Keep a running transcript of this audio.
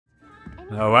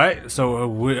Alright, so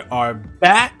we are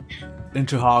back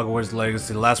into Hogwarts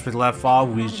Legacy. Last we left off,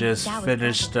 we just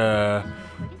finished what's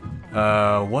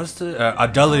the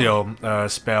Adelio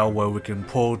spell where we can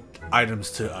pull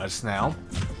items to us now.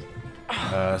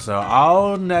 So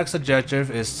our next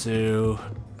objective is to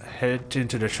head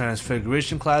into the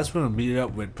Transfiguration classroom and meet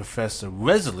up with Professor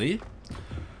Wesley.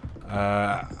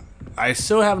 I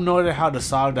still have no idea how to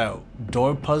solve that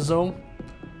door puzzle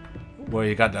where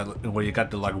you got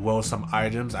to like roll some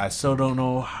items. I still don't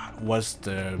know what's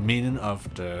the meaning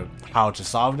of the how to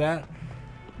solve that.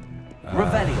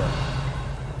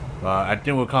 I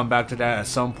think we'll come back to that at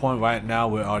some point. Right now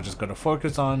we are just gonna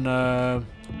focus on the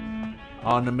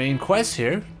main quest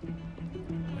here.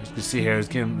 As you can see here,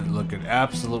 it's looking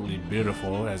absolutely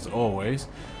beautiful as always.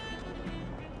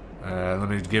 Let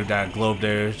me give that globe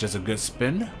there just a good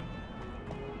spin.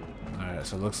 Alright,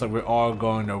 so it looks like we're all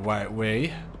going the right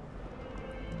way.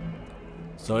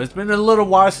 So it's been a little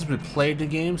while since we played the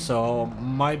game, so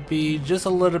might be just a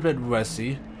little bit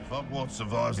rusty.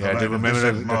 Yeah, I do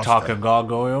remember the talking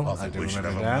gargoyle. I do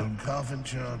remember that.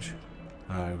 Alright,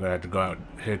 we're gonna have to go out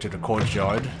here to the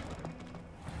courtyard.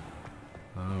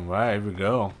 Alright, here we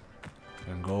go.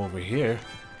 And go over here.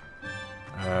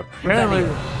 Apparently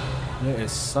there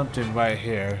is something right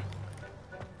here.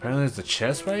 Apparently there's a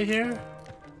chest right here?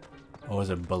 Or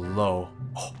is it below?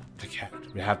 Oh, the cat.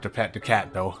 We have to pet the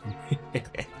cat though.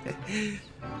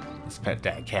 Let's pet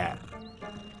that cat.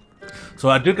 So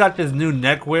I do got this new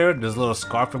neckwear, this little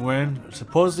scarf I'm wearing.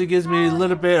 Supposedly gives me a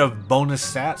little bit of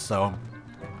bonus stats, so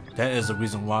that is the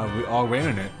reason why we are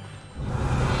wearing it.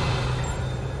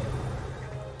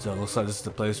 So it looks like this is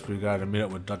the place we gotta meet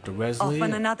up with Dr. Wesley. Off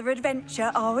on another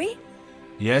adventure, are we?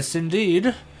 Yes,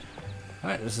 indeed.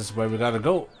 Alright, this is where we gotta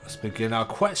go. Let's begin our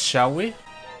quest, shall we?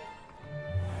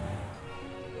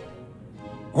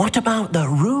 What about the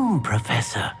room,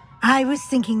 Professor? I was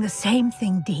thinking the same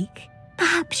thing, Deke.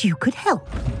 Perhaps you could help.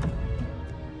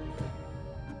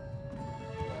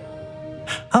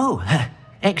 Oh,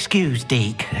 excuse,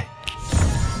 Deke.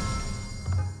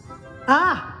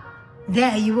 Ah,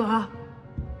 there you are.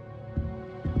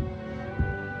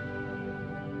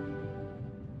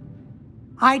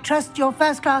 I trust your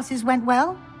first classes went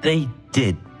well? They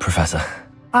did, Professor.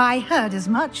 I heard as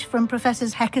much from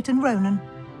Professors Hecat and Ronan.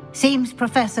 Seems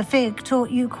Professor Fig taught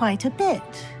you quite a bit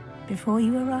before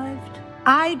you arrived.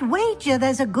 I'd wager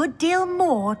there's a good deal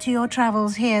more to your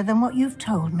travels here than what you've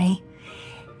told me.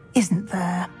 Isn't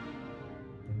there?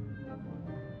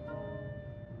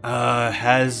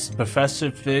 Has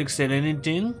Professor Fig said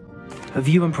anything? Have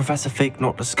you and Professor Fig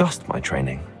not discussed my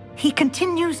training? He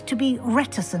continues to be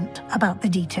reticent about the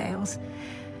details,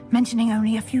 mentioning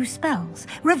only a few spells.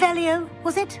 Revelio,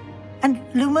 was it? And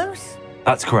Lumos?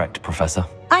 That's correct, Professor.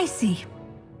 I see.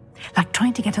 Like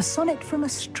trying to get a sonnet from a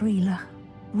streeler.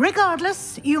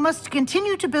 Regardless, you must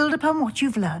continue to build upon what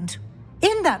you've learned.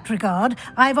 In that regard,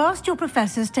 I've asked your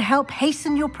professors to help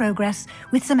hasten your progress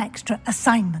with some extra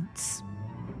assignments.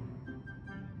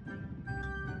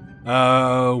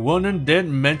 Ronan did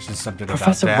mention something about that.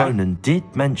 Professor Ronan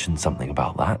did mention something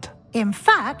about that. In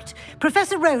fact,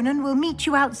 Professor Ronan will meet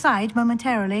you outside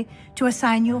momentarily to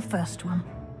assign your first one.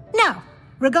 Now,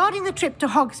 regarding the trip to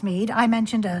Hogsmede I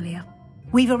mentioned earlier,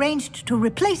 we've arranged to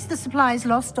replace the supplies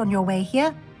lost on your way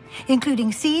here,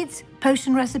 including seeds,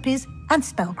 potion recipes, and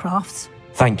spellcrafts.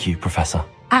 Thank you, Professor.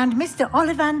 And Mr.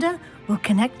 Ollivander will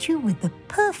connect you with the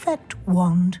perfect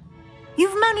wand.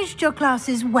 You've managed your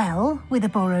classes well with a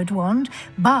borrowed wand,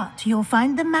 but you'll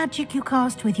find the magic you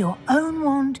cast with your own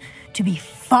wand to be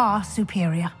far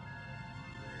superior.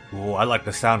 Oh, I like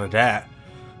the sound of that.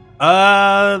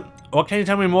 What can you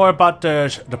tell me more about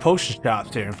the potion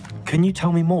shops here? Can you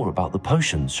tell me more about the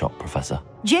potions shop, Professor?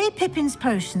 J. Pippin's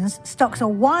Potions stocks a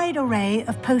wide array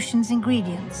of potions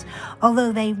ingredients,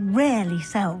 although they rarely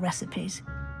sell recipes.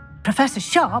 Professor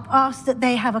Sharp asked that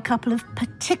they have a couple of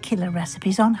particular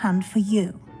recipes on hand for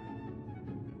you.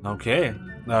 Okay.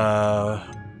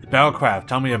 Spellcraft,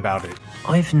 tell me about it.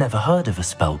 I've never heard of a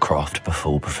spellcraft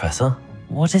before, Professor.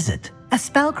 What is it? A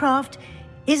spellcraft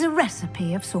is a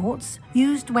recipe of sorts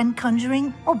used when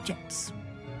conjuring objects.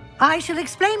 I shall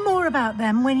explain more about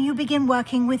them when you begin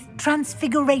working with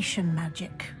transfiguration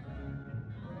magic.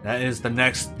 That is the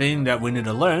next thing that we need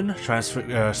to learn,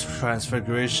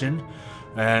 transfiguration.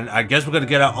 And I guess we're going to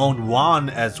get our own wand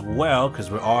as well, because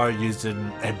we are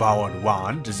using a borrowed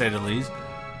wand, to say the least.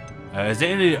 Is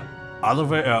there any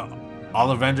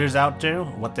Ollivanders out there?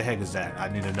 What the heck is that? I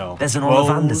need to know. There's an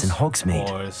Ollivanders in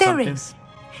Hogsmede. There is.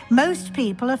 Most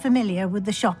people are familiar with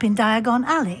the shop in Diagon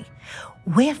Alley.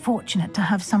 We're fortunate to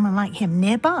have someone like him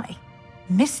nearby.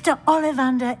 Mr.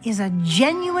 Ollivander is a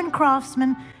genuine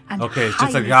craftsman and Okay, it's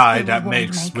just a highly guy skilled that wand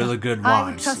makes maker. really good I would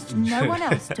wands. trust no one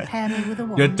else to pair me with a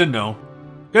wand. Good to know.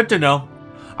 Good to know.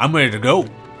 I'm ready to go.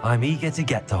 I'm eager to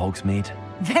get to Hogsmede.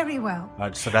 Very well.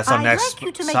 Alright, so that's our I'd next like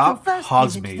you to make stop, your first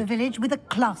visit to the Hogsmede. village with a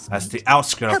classmate. That's the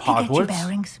outskirts of Help you get your Hogwarts.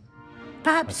 bearings.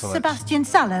 Perhaps Excellent. Sebastian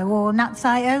Sallow or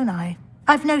Natsai Onai.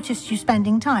 I've noticed you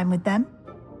spending time with them.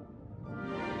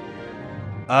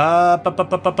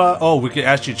 Oh, we could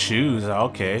actually choose.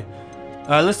 Okay.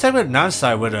 Let's take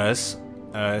Nansai with us.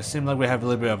 It seems like we have a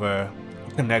little bit of a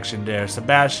connection there.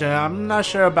 Sebastian, I'm not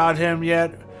sure about him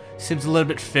yet. Seems a little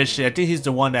bit fishy. I think he's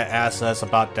the one that asked us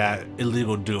about that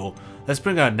illegal duel. Let's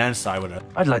bring Nansai with us.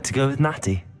 I'd like to go with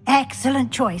Natty.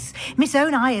 Excellent choice. Miss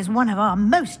Onai is one of our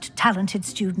most talented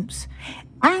students.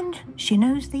 And she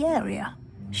knows the area.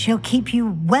 She'll keep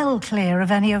you well clear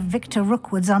of any of Victor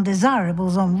Rookwood's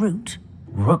undesirables en route.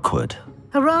 Rookwood?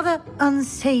 A rather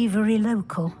unsavory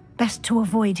local. Best to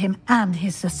avoid him and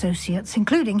his associates,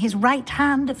 including his right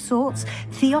hand of sorts,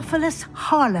 Theophilus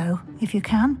Harlow, if you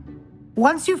can.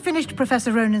 Once you've finished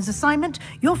Professor Ronan's assignment,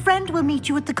 your friend will meet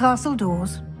you at the castle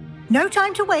doors. No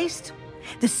time to waste.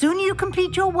 The sooner you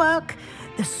complete your work,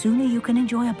 the sooner you can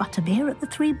enjoy a butterbeer at the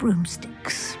Three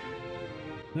Broomsticks.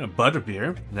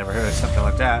 Butterbeer? Never heard of something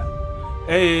like that.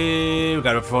 Hey, we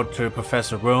got to report to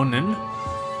Professor Ronan.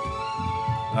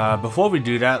 Before we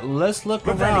do that, let's look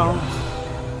around.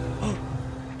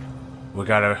 We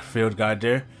got a field guide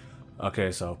there.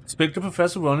 Okay, so speak to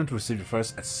Professor Ronan to receive your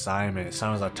first assignment.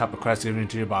 Assignments are type of quest given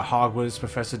to you by Hogwarts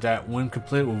professor that, when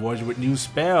complete, will reward you with new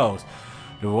spells.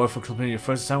 The reward for completing your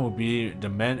first assignment will be the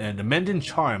Mending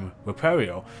Charm,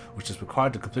 Repario, which is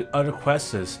required to complete other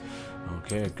quests.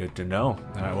 Okay, good to know.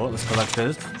 Alright, well, let's collect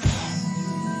this.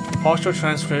 Partial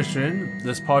transfiguration.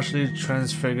 This partially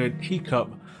transfigured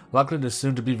teacup, likely the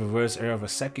soon-to-be reverse heir of a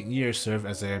second year, serve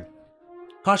as a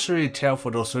cautionary tale for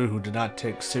those who do not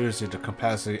take seriously the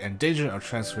capacity and danger of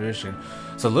transfiguration.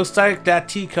 So it looks like that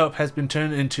teacup has been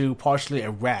turned into partially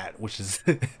a rat, which is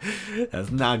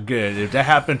that's not good. If that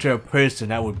happened to a person,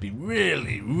 that would be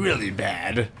really, really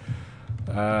bad.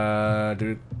 Do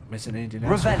we missing anything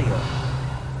else? Revelio.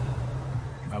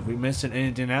 Are we missing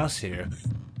anything else here?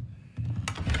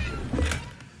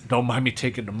 Don't mind me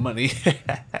taking the money.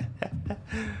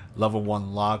 Level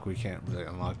 1 lock, we can't really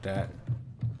unlock that.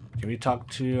 Can we talk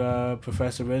to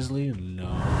Professor Wesley? No.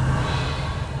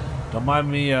 Don't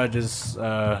mind me just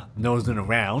nosing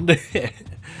around.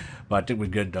 But I think we're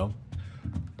good though.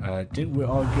 I think we're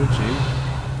all good, G.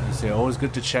 It's always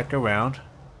good to check around.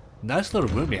 Nice little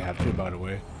room you have too, by the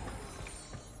way.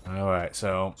 Alright,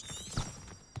 so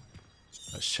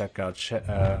let's check out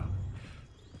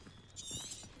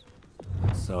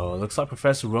so it looks like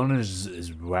Professor Ronan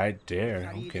is right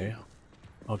there. Okay.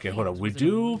 Okay, hold up. We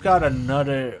do got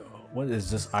another. What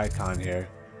is this icon here?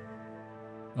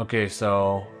 Okay,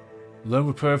 so learn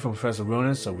repair from Professor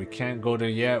Ronan, so we can't go there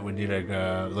yet. We need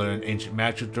to learn ancient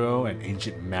magic throw and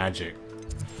ancient magic.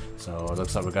 So it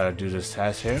looks like we gotta do this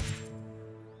task here.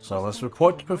 So let's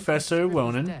report to Professor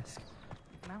Ronan.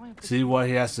 See what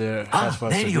he has to has for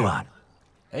us to do. There you are.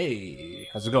 Hey,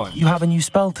 how's it going? You have a new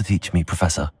spell to teach me,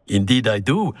 Professor. Indeed I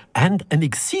do, and an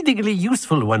exceedingly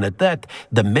useful one at that,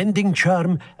 the Mending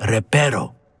Charm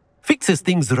Reparo. Fixes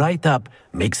things right up,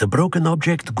 makes a broken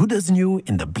object good as new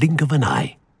in the blink of an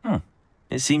eye.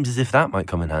 It seems as if that might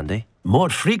come in handy. More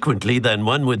frequently than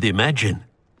one would imagine.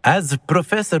 As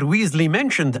Professor Weasley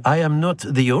mentioned, I am not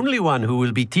the only one who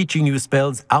will be teaching you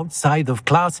spells outside of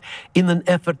class in an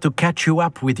effort to catch you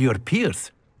up with your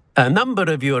peers. A number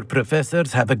of your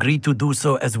professors have agreed to do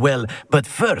so as well, but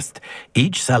first,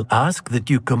 each shall ask that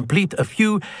you complete a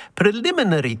few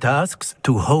preliminary tasks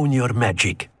to hone your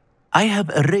magic. I have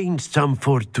arranged some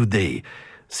for today.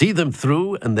 See them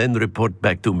through and then report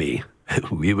back to me.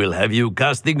 We will have you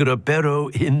casting Reparo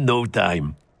in no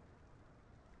time.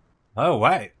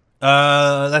 Alright.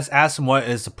 Let's ask him what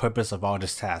is the purpose of all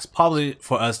this task. Probably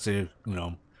for us to, you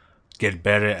know, get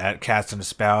better at casting the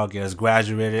spell, get us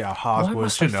graduated at Hogwarts. Why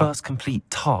must I first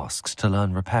complete tasks to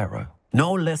learn Reparo?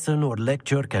 No lesson or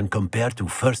lecture can compare to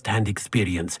first-hand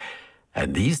experience,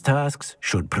 and these tasks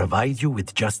should provide you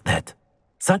with just that.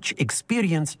 Such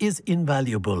experience is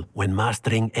invaluable when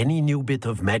mastering any new bit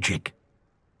of magic.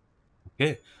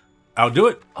 Okay, I'll do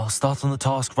it. I'll start on the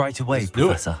task right away, Let's do it.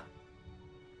 Professor.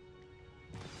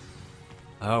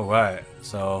 Alright,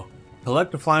 so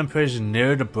collect the flying pigeon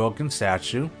near the broken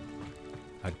statue.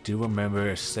 I do remember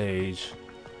a sage.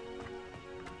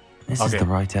 This is the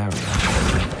right area.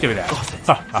 Give me that. Got it.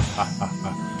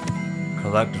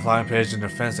 Collect the flying pigeon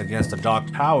defense against the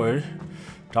Dark Tower.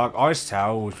 Dark Arts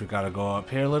Tower, which we gotta go up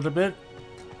here a little bit.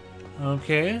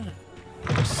 Okay.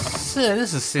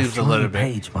 seems a little bit.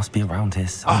 Page must be around here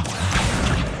somewhere.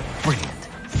 Brilliant.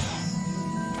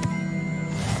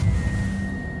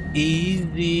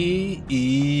 Easy,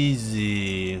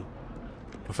 easy.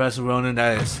 Professor Ronan,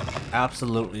 that is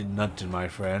absolutely nothing, my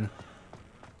friend.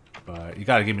 But you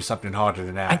gotta give me something harder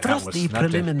than that. I trust that the was nothing.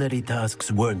 preliminary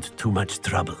tasks weren't too much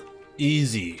trouble.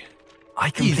 Easy. I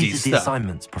completed the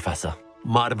assignments, Professor.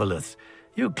 Marvelous.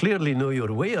 You clearly know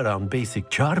your way around basic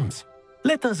charms.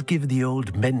 Let us give the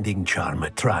old mending charm a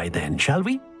try then, shall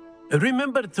we?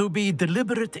 Remember to be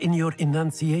deliberate in your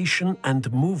enunciation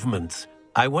and movements.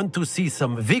 I want to see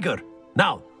some vigor.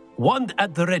 Now, wand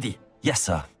at the ready. Yes,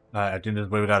 sir. I think this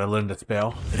is where we gotta learn the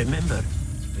spell. Remember,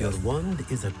 your wand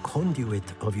is a conduit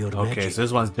of your Okay, magic. so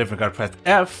this one's different. Gotta press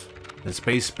F, then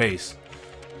space, space.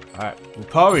 Alright,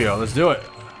 Lucario, let's do it.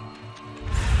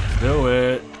 Let's do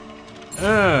it.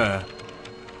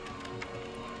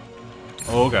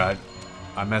 Oh god.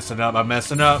 I'm messing up, I'm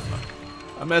messing up.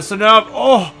 I'm messing up.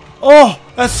 Oh,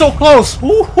 that's so close.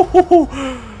 Ooh.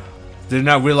 Did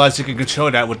not realize you can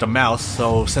control that with the mouse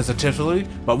so sensitively,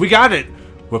 but we got it.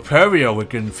 With Perio, we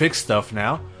can fix stuff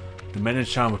now. The mending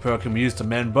charm with Perio can be used to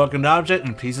mend broken objects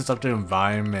and pieces of the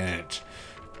environment.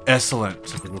 Excellent.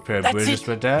 So we can repair bridges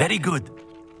with that. Very good.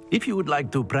 If you would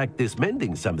like to practice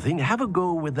mending something, have a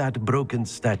go with that broken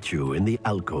statue in the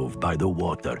alcove by the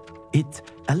water. It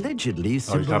allegedly Oh, you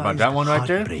talking about symbolized that one right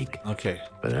there? heartbreak. Okay.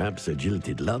 Perhaps a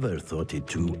jilted lover thought it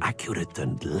too accurate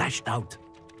and lashed out.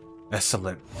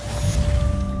 Excellent.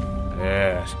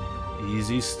 Yeah.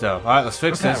 Easy stuff. Alright, let's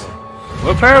fix this.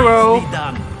 Reparo! Nicely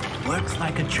done. Works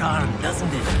like a charm, doesn't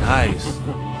it? Nice.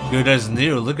 Good as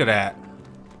new. Look at that.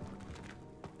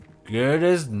 Good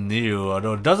as new.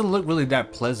 Although it doesn't look really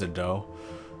that pleasant though.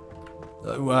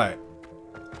 Right.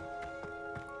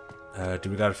 Do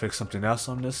we gotta fix something else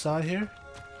on this side here?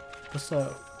 What's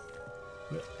up?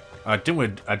 I think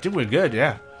we're good,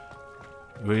 yeah.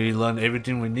 We learned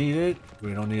everything we needed.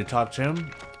 We don't need to talk to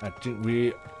him. I think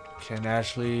we can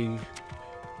actually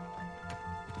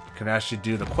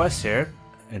do the quest here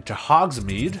into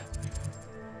Hogsmede.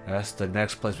 That's the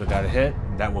next place we gotta hit.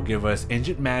 That will give us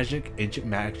Ancient Magic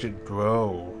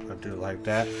Grow. I do like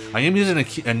that. I am using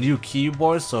a new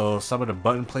keyboard, so some of the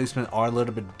button placement are a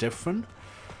little bit different.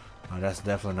 That's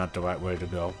definitely not the right way to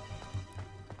go.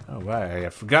 Alright, I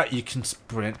forgot you can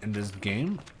sprint in this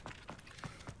game.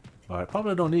 But I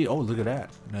probably don't need. Oh, look at that.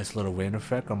 Nice little rain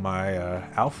effect on my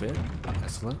outfit.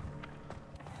 Excellent.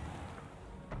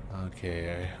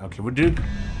 Okay, we're good.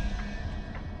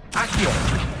 Akio!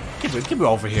 Keep it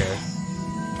over here.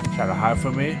 Try to hide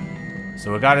from me.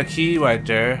 So we got a key right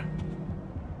there.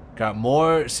 Got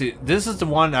more. See, this is the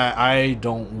one I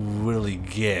don't really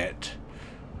get.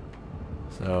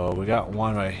 So we got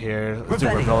one right here. Let's do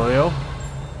Revelio.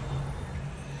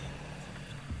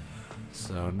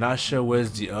 So not sure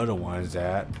where's the other ones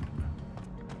at.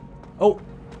 Oh,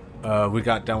 we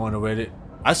got that one already.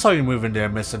 I saw you moving there,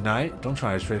 Mr. Knight. Don't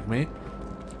try to trick me.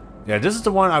 Yeah, this is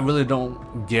the one I really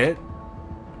don't get.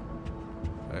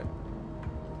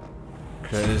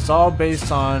 Cause it's all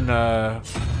based on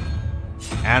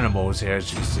animals here,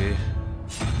 as you can see.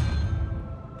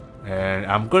 And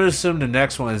I'm gonna assume the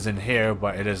next one is in here,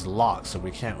 but it is locked, so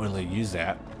we can't really use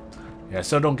that. Yeah,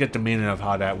 so don't get the meaning of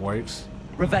how that works.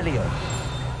 Revelio.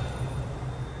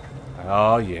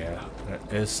 Oh yeah,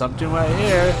 there is something right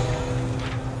here.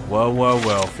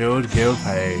 Well, Field Guild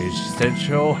page.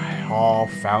 Central Hall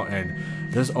Fountain.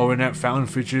 This ornate fountain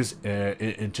features an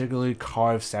intricately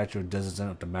carved statue of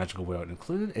Desert of the magical world,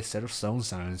 including a set of stone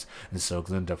signs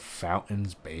encircling the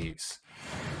fountain's base.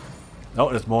 Oh,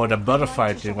 there's more of the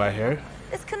butterfly thing right here.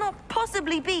 This cannot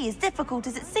possibly be as difficult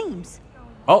as it seems.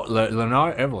 Oh,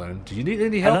 Lenore Evelyn, do you need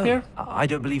any help here? I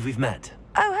don't believe we've met.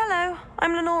 Oh, hello.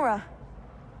 I'm Lenora.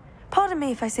 Pardon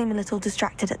me if I seem a little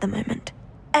distracted at the moment.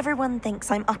 Everyone thinks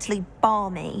I'm utterly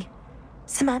balmy.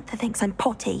 Samantha thinks I'm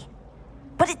potty.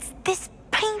 But it's this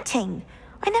painting.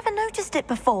 I never noticed it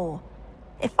before.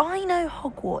 If I know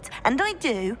Hogwarts, and I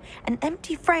do, an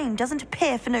empty frame doesn't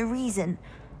appear for no reason.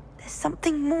 There's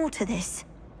something more to this.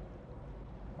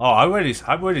 Oh, I've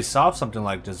already solved something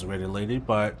like this already, lady,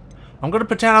 but I'm gonna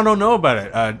pretend I don't know about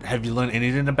it. Have you learned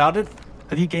anything about it?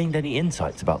 Have you gained any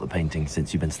insights about the painting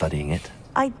since you've been studying it?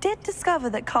 I did discover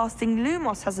that casting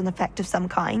Lumos has an effect of some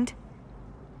kind.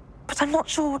 But I'm not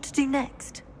sure what to do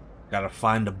next. Gotta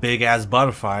find the big-ass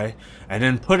butterfly and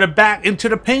then put it back into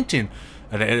the painting.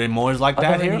 Are there any more like Are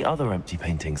that there here? any other empty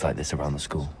paintings like this around the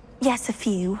school? Yes, a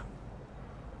few.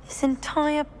 This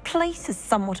entire place is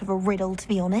somewhat of a riddle, to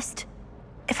be honest.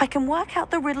 If I can work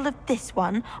out the riddle of this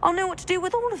one, I'll know what to do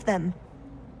with all of them.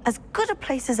 As good a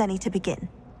place as any to begin.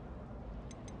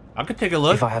 I could take a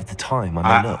look. If I have the time,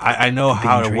 I may look. I know Could be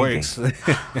how it intriguing. works.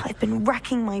 I've been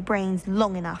racking my brains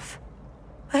long enough.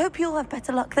 I hope you'll have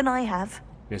better luck than I have.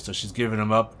 Okay, so she's giving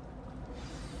him up.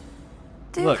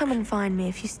 Do Look. come and find me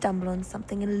if you stumble on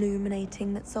something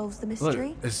illuminating that solves the mystery.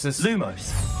 Look, it's just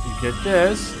Lumos. you get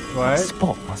this, That right?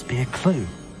 spot must be a clue.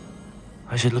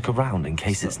 I should look around in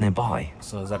case it's nearby.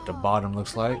 So is that the bottom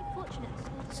looks like?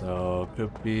 So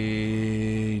could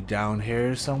be down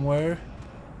here somewhere.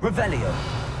 Revelio.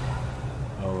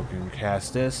 Oh, we can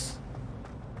cast this.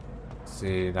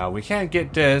 See, now we can't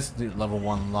get this level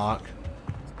 1 lock.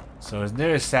 So is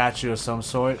there a statue of some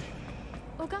sort?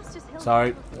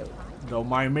 Sorry, don't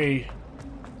mind me.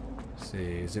 Let's see,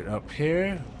 is it up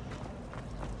here?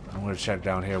 I'm gonna check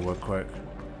down here real quick.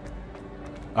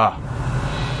 Ah,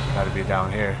 gotta be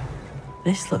down here.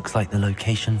 This looks like the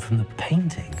location from the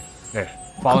painting. Here,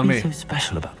 follow What me. could be so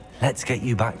special about it? Let's get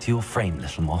you back to your frame,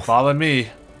 little moth. Follow me.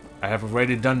 I have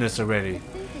already done this already.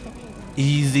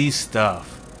 Easy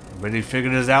stuff. Already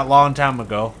figured this out long time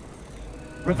ago.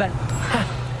 Revelio.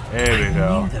 There we I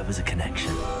go. knew there was a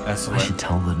connection. I Excellent. should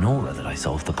tell Lenora that I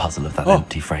solved the puzzle of that Oh.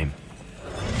 empty frame.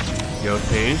 Yo,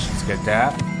 page, let's get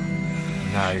that.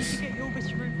 Nice.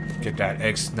 Get that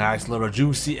nice little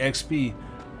juicy XP.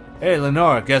 Hey,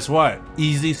 Lenora, guess what?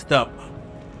 Easy stuff.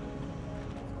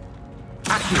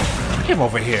 Come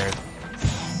over here.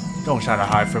 Don't try to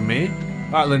hide from me.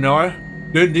 Alright, Lenora.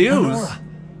 Good news. Lenora,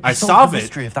 I solved solved the it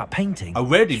mystery of that painting.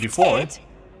 already before. Did?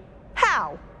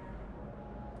 How?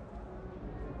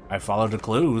 I followed the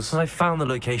clues. I found the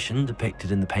location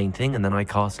depicted in the painting, and then I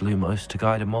cast Lumos to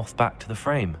guide a moth back to the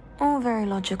frame. All very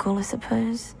logical, I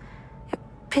suppose.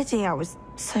 Pity I was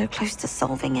so close to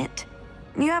solving it.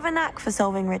 You have a knack for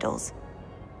solving riddles.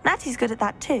 Natty's good at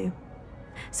that too.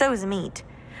 So is Amit,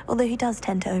 although he does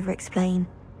tend to over-explain.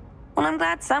 Well, I'm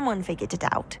glad someone figured it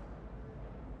out.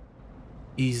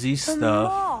 Easy The stuff.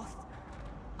 moth!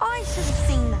 I should have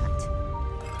seen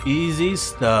that. Easy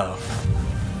stuff.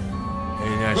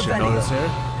 Anything I should notice here?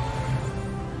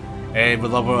 Hey, we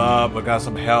level up. I got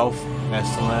some health.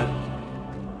 Excellent.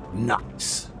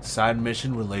 Nice. Side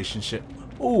mission relationship.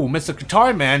 Ooh, Mr.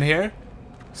 Guitar Man here.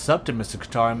 Sup to Mr.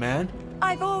 Guitar Man.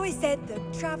 I've always said that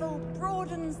travel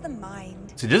broadens the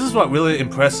mind. See, this is what really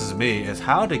impresses me, is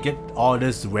how to get all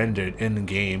this rendered in the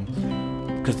game.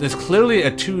 Because it's clearly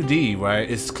a 2D, right?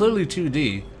 It's clearly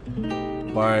 2D.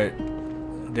 But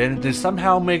then they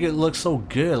somehow make it look so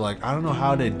good. Like, I don't know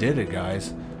how they did it,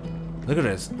 guys. Look at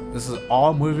this. This is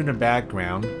all moving in the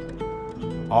background.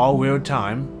 All real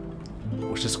time.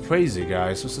 Which is crazy,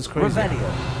 guys. This is crazy. Like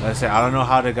I said, I don't know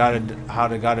how they got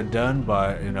it done,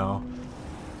 but you know,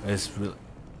 it's really,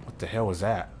 what the hell was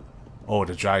that? Oh,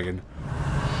 the dragon.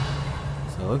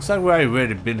 So it looks like we've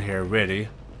already been here already.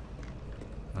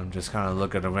 I'm just kind of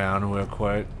looking around real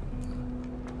quick.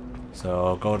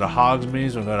 So go to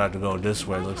Hogsmede. We're gonna have to go this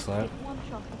way. Looks like.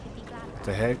 What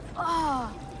the heck?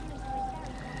 Oh,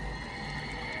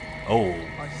 Oh.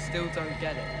 I still don't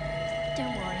get it.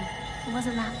 Don't worry, it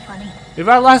wasn't that funny. If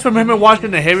I last remember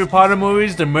watching the Harry Potter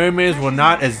movies, the mermaids were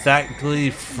not exactly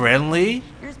friendly.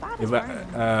 If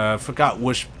I forgot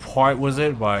which part was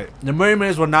it, but the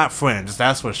mermaids were not friends,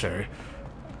 that's for sure.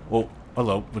 Oh,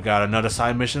 hello, we got another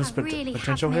side mission Really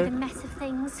potential have made here. a mess of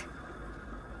things.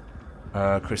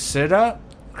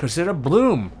 Cressida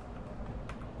Bloom.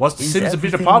 What Is seems to be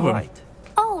the everything problem? right?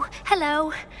 Oh,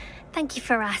 hello. Thank you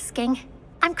for asking.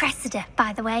 I'm Cressida,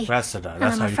 by the way. Cressida, And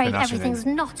that's I'm how you afraid pronounce your name. everything's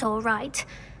not all right.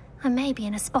 I may be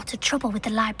in a spot of trouble with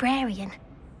the librarian.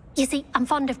 You see, I'm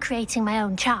fond of creating my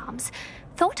own charms.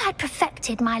 Thought I'd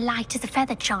perfected my light as a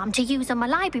feather charm to use on my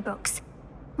library books.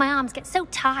 My arms get so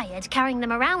tired carrying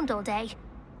them around all day.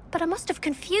 But I must have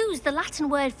confused the Latin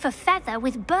word for feather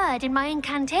with bird in my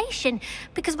incantation,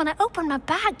 because when I opened my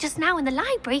bag just now in the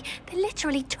library, they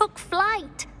literally took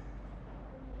flight.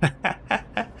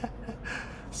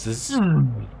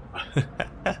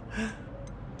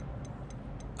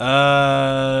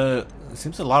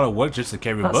 Seems a lot of work just to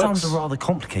carry That books. sounds a rather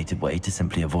complicated way to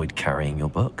simply avoid carrying your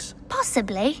books.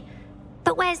 Possibly.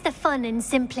 But where's the fun and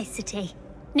simplicity?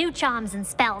 New charms and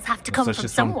spells have to come So from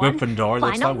she's from someone. Gryffindor, Why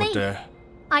looks not like, with me? the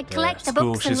I collect the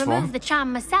school books and she's remove from. the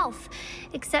charm myself.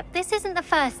 Except this isn't the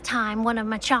first time one of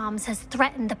my charms has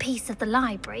threatened the peace of the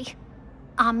library.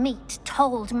 Amit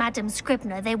told Madame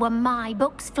Scribner they were my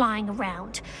books flying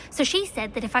around. So she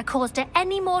said that if I caused her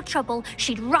any more trouble,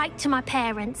 she'd write to my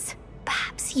parents.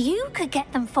 Perhaps you could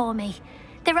get them for me.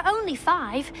 There are only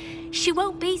 5. She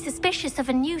won't be suspicious of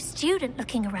a new student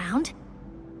looking around.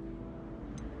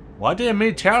 Why did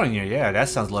me telling you? Yeah, that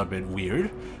sounds a little bit weird.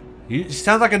 He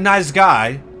sounds like a nice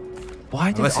guy.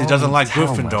 Why did Unless he doesn't Arlen like tell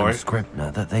Gryffindor. Madame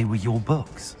Scribner that they were your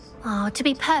books? Oh, to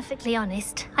be perfectly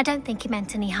honest, I don't think he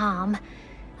meant any harm.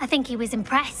 I think he was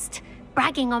impressed,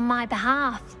 bragging on my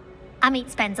behalf. Amit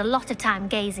spends a lot of time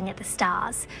gazing at the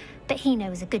stars, but he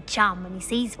knows a good charm when he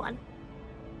sees one.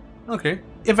 Okay.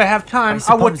 If I have time,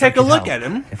 I will take a look at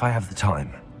him. If I have the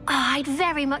time. Oh, I'd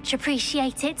very much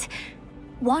appreciate it.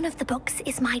 One of the books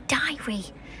is my diary.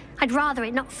 I'd rather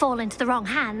it not fall into the wrong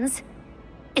hands.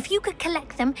 If you could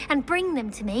collect them and bring them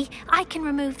to me, I can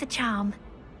remove the charm.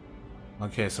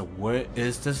 Okay, so where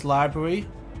is this library?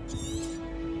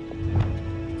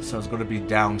 So it's gonna be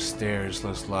downstairs,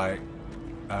 looks like.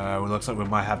 It looks like we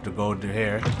might have to go to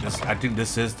here. I think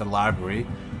this is the library,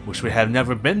 which we have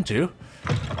never been to.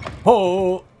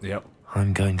 Oh! Yep.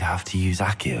 I'm going to have to use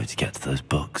Accio to get to those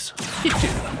books.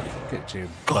 Get your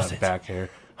butt back here.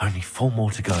 Only 4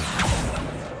 more to go.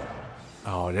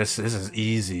 Oh, this is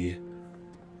easy.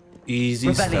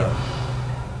 Easy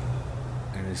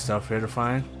stuff. Any stuff here to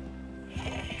find?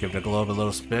 Give the globe a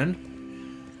little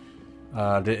spin.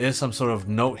 There is some sort of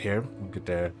note here. We'll get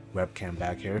the webcam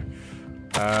back here.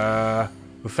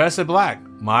 Professor Black,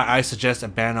 I suggest a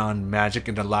ban on magic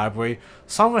in the library.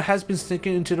 Someone has been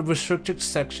sneaking into the restricted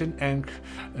section and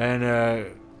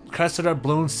Cressida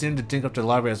Bloom seemed to think of the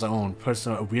library as her own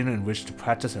personal arena in which to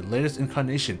practice her latest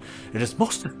incarnation. It is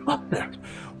most disruptive.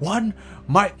 One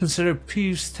might consider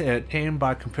peeves tamed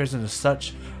by comparison to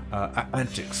such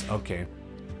antics. Okay.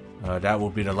 That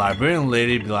will be the librarian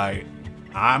lady be like,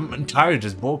 I'm tired of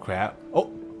this bullcrap.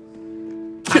 Oh.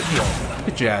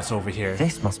 Get your ass over here.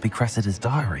 This must be Cressida's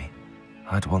diary.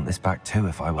 I'd want this back too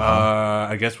if I were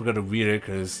I guess we're gonna read it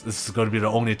because this is gonna be the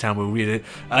only time we read it.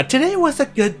 Today was a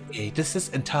good day. This is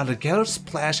entitled Ghetto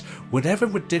Splash. Whatever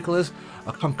ridiculous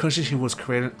concussion he was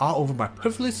creating all over my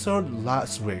perfectly sealed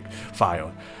last week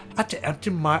file. I had to empty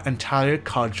my entire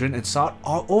cauldron and saw it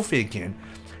all over again.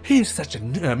 He is such a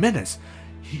menace.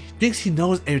 He thinks he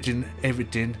knows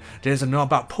everything there is to know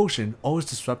about potion, always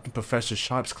disrupting Professor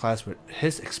Sharp's class with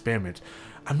his experiments.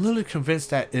 I'm literally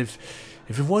convinced that if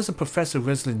it wasn't Professor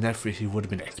Wesley Neffrey, he would have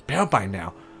been expelled by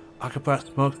now. I could perhaps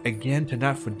smoke again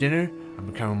tonight for dinner.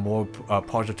 I'm becoming more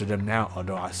partial to them now,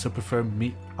 although I still prefer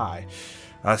meat pie.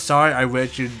 Sorry I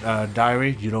read your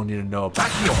diary. You don't need to know about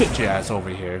it. Get your ass over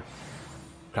here.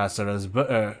 Cressida's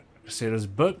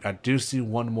book. I do see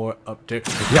one more up there.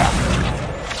 Yeah.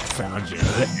 Found you.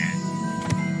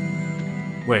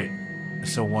 Wait,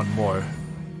 so one more.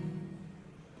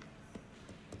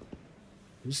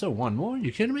 There's still one more?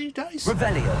 You kidding me, Dice?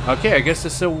 Revelio. Okay, I guess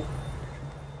there's still.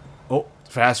 Oh,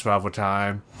 fast travel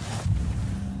time.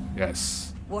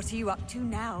 Yes. What are you up to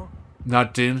now?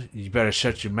 Nothing. You better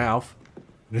shut your mouth.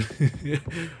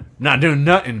 Not doing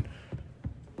nothing.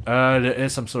 There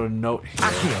is some sort of note here.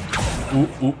 Ooh.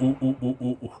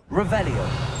 Revelio.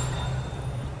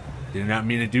 Did not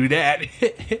mean to do that.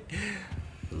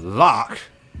 Lock.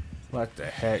 What the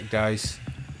heck, Dice?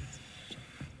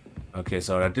 Okay,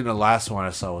 so I think the last one I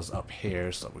saw was up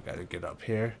here, so we gotta get up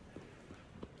here.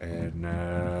 And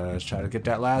let's try to get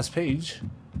that last page.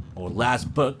 Or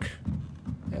last book.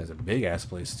 That's a big ass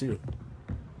place too.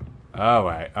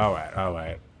 Alright. Oh!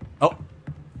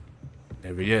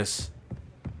 There he is.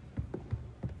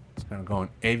 It's gonna go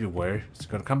everywhere. It's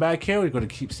gonna come back here, or we're gonna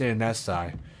keep staying that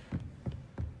side.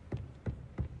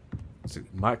 So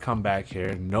it might come back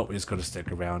here. Nope, it's gonna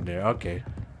stick around there. Okay.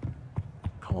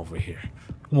 Come over here.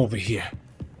 Come over here.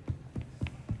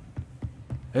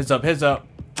 Heads up. No.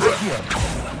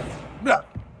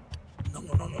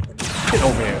 Get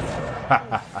over here.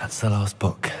 That's the last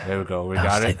book. There we go. We now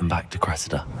got take it. them back to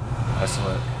Cressida.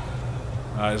 Excellent.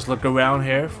 Let's look around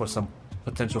here for some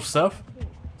potential stuff.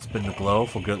 Spin the globe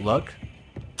for good luck.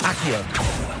 Accio.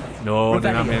 No,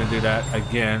 they're not going to do that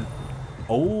again.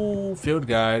 Oh, field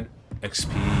guide.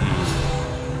 XP.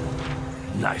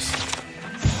 Nice.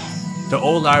 The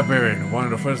old librarian, one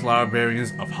of the first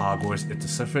librarians of Hogwarts, is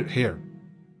deciphered here.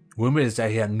 Rumor is that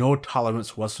he had no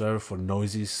tolerance whatsoever for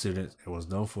noisy students and was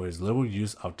known for his liberal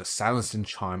use of the silencing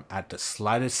charm at the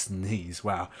slightest sneeze.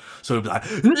 Wow. So he'd be like,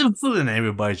 and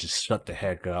everybody just shut the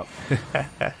heck up.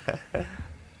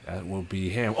 That will be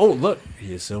him. Oh, look,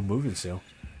 he is still moving still.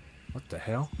 What the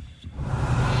hell?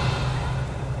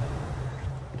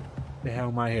 What the hell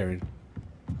am I hearing?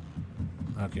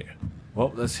 Okay.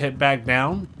 Well, let's head back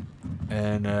down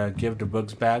and give the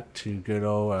books back to good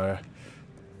old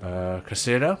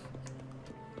Cressida.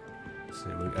 See,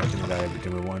 I think we got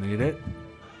everything we want to eat it.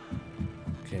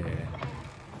 Okay.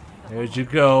 There you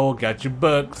go. Got your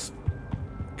books.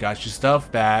 Got your stuff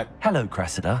back. Hello,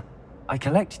 Cressida. I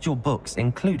collected your books,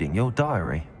 including your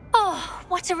diary. Oh,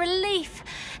 what a relief.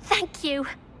 Thank you.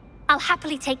 I'll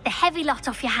happily take the heavy lot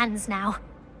off your hands now.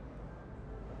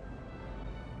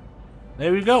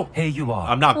 There we go. Here you are.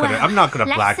 I'm not gonna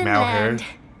lesson blackmail her. learned.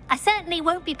 I certainly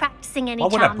won't be practicing any Why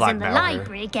would I charms in the blackmail her?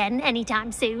 library again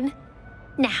anytime soon.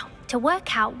 Now, to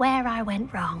work out where I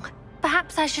went wrong,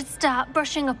 perhaps I should start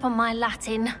brushing up on my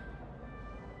Latin.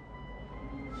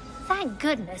 Thank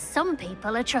goodness some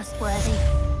people are trustworthy.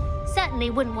 Certainly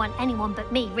wouldn't want anyone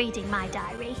but me reading my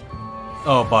diary.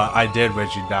 Oh, but I did read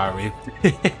your diary.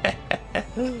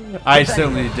 I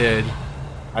certainly did.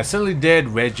 I certainly did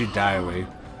read your diary.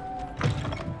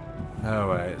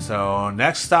 Alright, so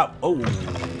next stop. Oh,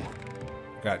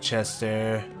 got chest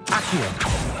there.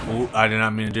 Oh, I did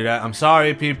not mean to do that. I'm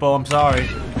sorry, people. I'm sorry.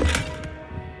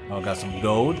 Oh, got some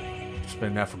gold.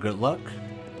 Spend that for good luck.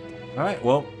 Alright,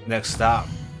 well, next stop.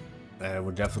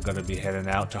 We're definitely going to be heading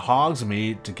out to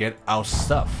Hogsmede to get our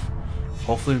stuff.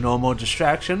 Hopefully no more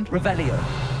distraction. Revelio.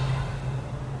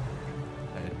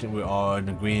 I think we're all in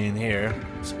the green here.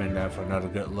 Spend that for another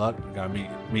good luck. We gotta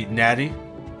meet Natty.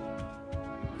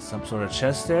 Some sort of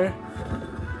chest there.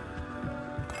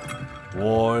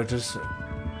 War just...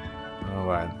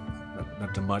 Alright.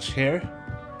 Nothing much here.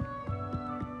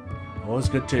 Always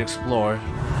good to explore.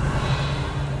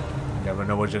 You never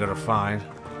know what you're gonna find.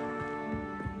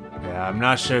 Yeah, I'm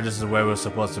not sure this is where we're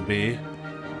supposed to be.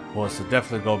 We'll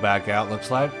definitely go back out, looks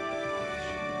like.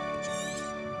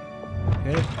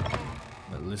 Okay.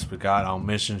 At least we got our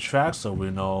mission track, so we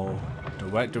know the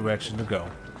right direction to go.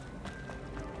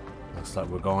 Looks like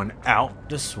we're going out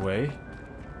this way.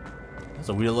 That's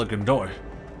a weird looking door.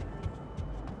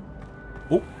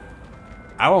 Oh,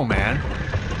 Arrow Man.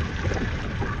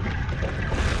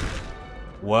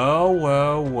 Well,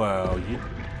 well, well.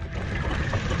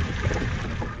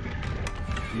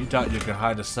 You thought you could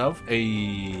hide yourself?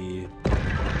 Ayy.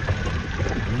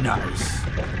 Nice.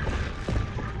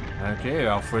 Okay,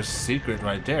 our first secret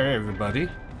right there, everybody.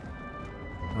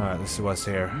 Alright, let's see what's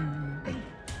here.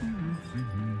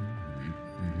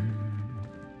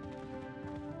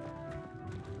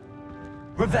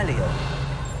 Revelio.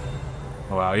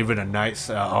 Oh, wow, even a nice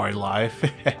our life.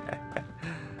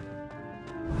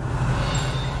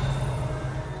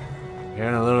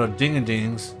 Hearing a little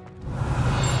ding-a-dings.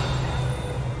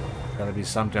 Gotta be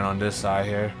something on this side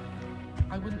here.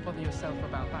 I wouldn't bother yourself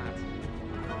about that.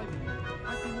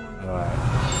 Alright.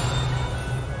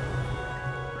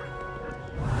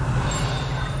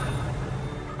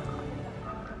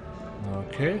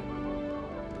 Okay.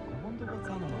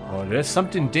 Oh, there's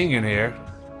something dinging here.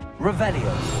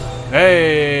 Revelio.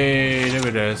 Hey, there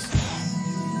it is.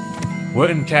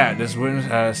 Wooden cat. This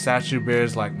wooden statue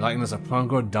bears like likeness of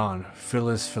Pungo Don,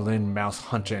 fearless feline mouse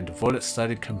hunter and devoted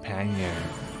study companion.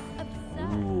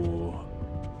 Ooh.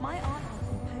 My aunt has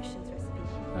some potions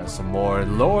recipe. Got some more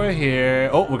lore here.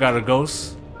 Oh, we got a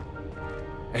ghost.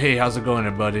 Hey, how's it going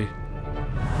there, buddy?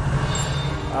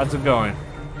 How's it going?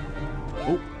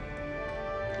 Oh.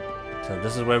 So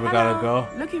this is where we gotta go.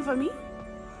 Looking for me?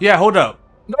 Yeah, hold up.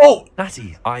 No!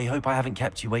 Natty, I hope I haven't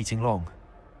kept you waiting long.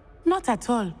 Not at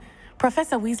all.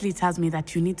 Professor Weasley tells me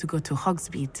that you need to go to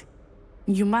Hogsmede.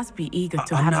 You must be eager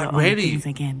to I'm have not your own ready. things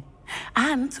again.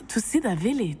 And to see the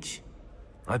village.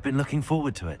 I've been looking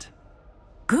forward to it.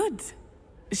 Good.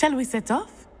 Shall we set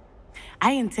off?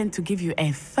 I intend to give you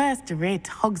a first-rate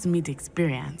Hogsmeade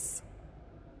experience.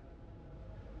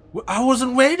 I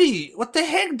wasn't ready. What the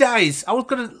heck, guys? I was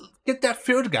gonna get that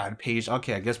field guide page.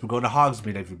 Okay, I guess we're going to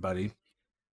Hogsmeade, everybody.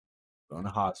 Going to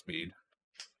Hogsmeade.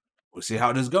 We'll see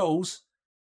how this goes.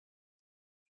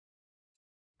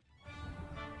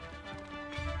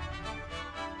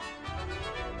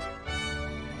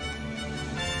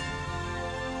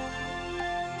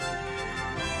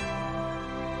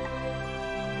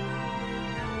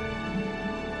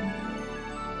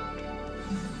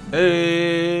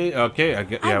 Hey, okay, I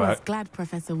get. I Yeah, was glad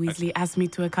Professor Weasley asked me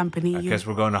to accompany I you. guess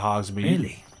we're going to Hogsmeade.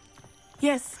 Really?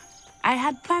 Yes, I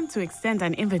had planned to extend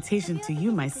an invitation to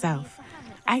you myself.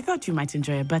 I thought you might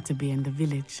enjoy a butterbeer in the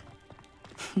village.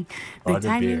 The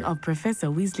timing of Professor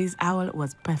Weasley's owl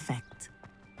was perfect.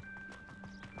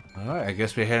 All right, I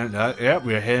guess we're heading out. Yeah,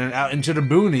 we're heading out into the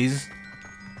boonies.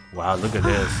 Wow, look at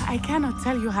this. I cannot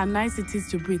tell you how nice it is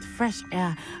to breathe fresh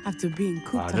air after being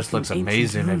cooped Wow, up this in looks ancient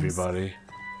amazing, rooms. everybody.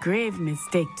 Grave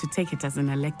mistake to take it as an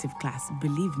elective class,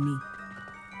 believe me.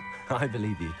 I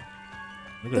believe you.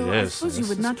 Look at Though I this. suppose This you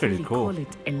would is not pretty really cool. call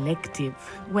it elective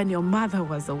when your mother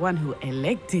was the one who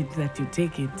elected that you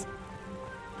take it.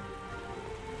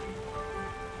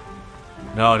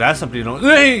 No, that's something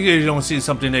you don't see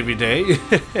something every day.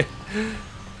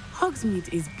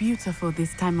 Hogsmeade is beautiful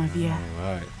this time of year.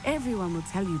 All right. Everyone will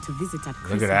tell you to visit at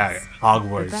Christmas. Look at that,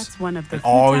 Hogwarts. But that's one of the It's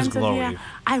few always times of glowy. year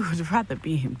I would rather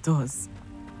be indoors.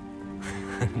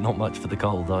 Not much for the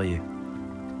cold, are you?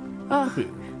 Oh,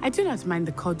 I do not mind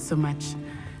the cold so much,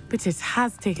 but it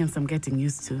has taken some getting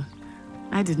used to.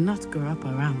 I did not grow up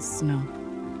around snow.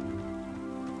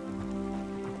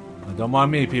 Don't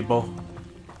mind me, people.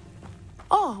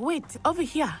 Oh, wait, over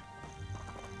here.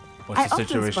 What's the I often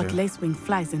situation? spot lacewing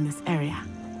flies in this area.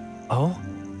 Oh?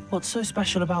 What's so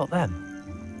special about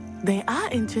them? They are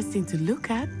interesting to look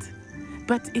at,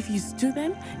 but if you stew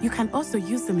them, you can also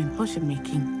use them in potion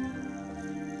making.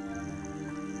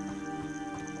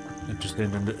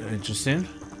 Interesting.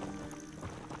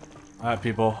 Alright,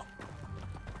 people.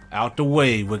 Out the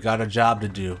way, we got a job to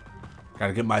do.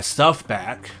 Gotta get my stuff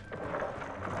back.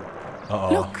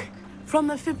 Uh-oh. Look, from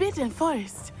the Forbidden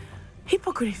Forest.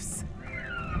 Hippogriffs.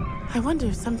 I wonder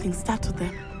if something startled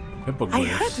them. Hippogriffs. I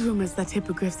heard rumors that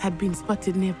hippogriffs had been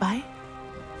spotted nearby.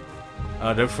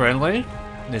 They're friendly.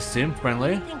 They seem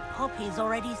friendly. I think Poppy's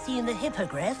already seen the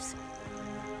hippogriffs.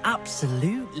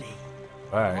 Absolutely.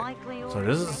 Alright. So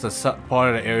this is the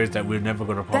part of the areas that we're never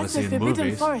going to probably That's see the in Forbidden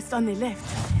movies. Forest on the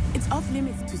left. It's off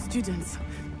limits to students,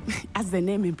 as the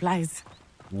name implies.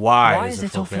 Why is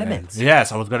it off limits?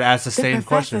 Yes, I was going to ask the The same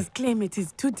question. professors claim it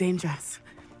is too dangerous.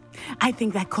 I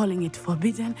think that calling it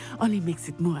forbidden only makes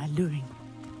it more alluring.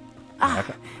 Ah,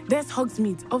 there's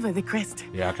Hogsmede over the crest.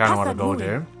 Yeah, I kind of How's want to that go going?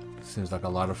 there. Seems like a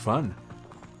lot of fun.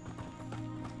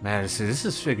 Man, this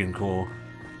is freaking cool.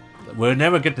 We'll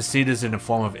never get to see this in the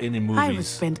form of any I would movies.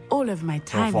 spend all of my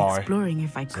time far. exploring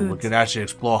if I So we could. can actually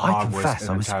explore I Hogwarts confess,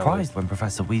 I was entirely. surprised when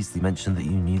Professor Weasley mentioned that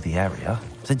you knew the area,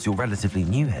 since you're relatively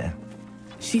new here.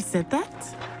 She said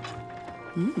that?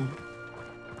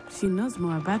 She knows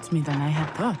more about me than I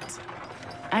had thought.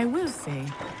 I will say,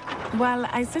 while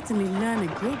I certainly learn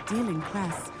a great deal in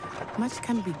class, much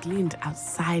can be gleaned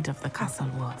outside of the castle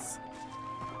walls.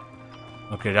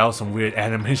 Okay, that was some weird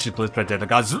animation clips right there. The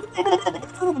guys.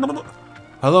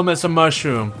 Hello, Mr.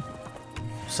 Mushroom.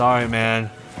 Sorry, man.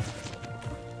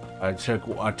 I took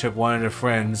one of the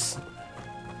friends.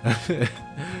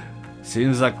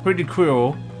 Seems like pretty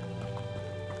cruel.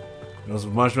 Those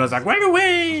mushrooms like, run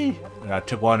away! And I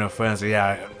took one of the friends.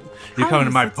 Yeah, you come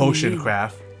to my potion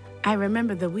craft. I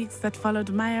remember the weeks that followed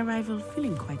my arrival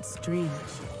feeling quite strange.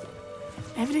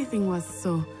 Everything was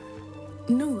so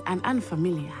new and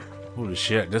unfamiliar. Holy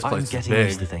shit, this I'm place is getting big.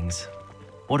 used to things.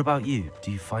 What about you?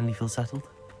 Do you finally feel settled?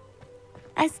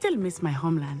 I still miss my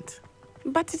homeland,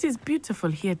 but it is beautiful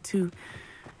here too.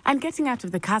 And getting out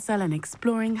of the castle and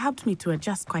exploring helped me to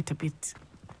adjust quite a bit.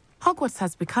 Hogwarts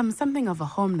has become something of a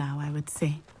home now, I would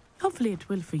say. Hopefully it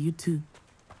will for you too.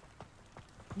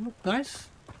 Nice.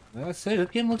 Like I said, the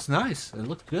game looks nice. It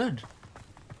looks good.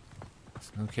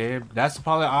 Okay, that's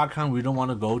probably our kind we don't want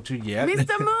to go to yet.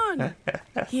 Mr. Moon!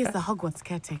 He is the Hogwarts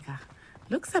caretaker.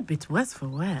 Looks a bit worse for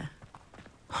wear.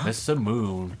 Mr.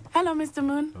 Moon. Hello, Mr.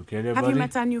 Moon. Okay there, Have buddy? you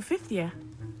met our new fifth year?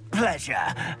 Pleasure.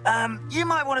 You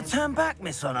might want to turn back,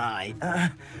 Miss Onai.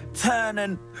 Turn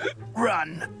and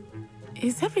run.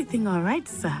 Is everything all right,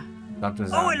 sir?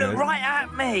 Something's Oh, not it looked good. right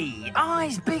at me.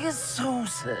 Eyes big as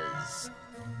saucers.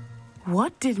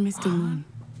 What did Mr. Moon?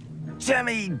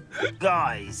 Jemmy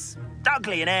guys.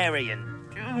 Ugly and airy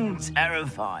and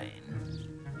terrifying.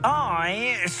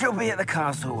 I shall be at the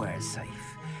castle where it's safe.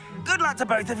 Good luck to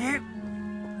both of you.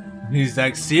 He's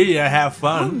like, see ya, have Oh,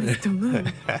 fun. Mr.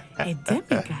 Moon. A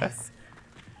demiguise.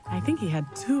 I think he had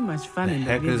too much fun in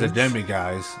the Heck is a village.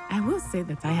 demiguise. I will say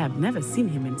that I have never seen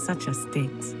him in such a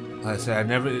state. Like I said, I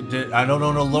never did. I don't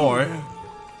know the lore.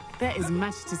 There is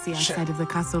much to see outside of the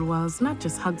castle walls, not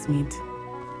just Hogsmeade.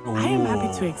 I am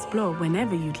happy to explore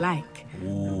whenever you'd like.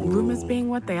 Rumors being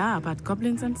what they are about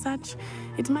goblins and such,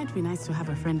 it might be nice to have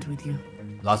a friend with you.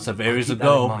 Lots of areas to keep that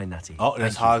in go. mind, Natty. Oh,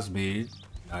 there's Hogsmeade.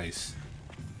 Nice.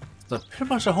 It's pretty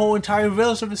much the whole entire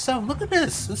village of itself. Look at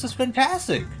this. This is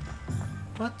fantastic.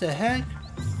 What the heck?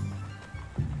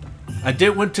 I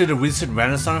did went to the recent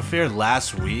Renaissance Fair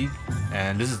last week,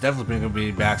 and this is definitely going to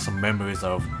bring back some memories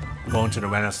of going to the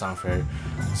Renaissance Fair.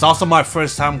 It's also my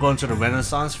first time going to the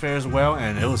Renaissance Fair as well,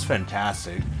 and it was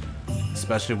fantastic.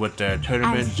 Especially with the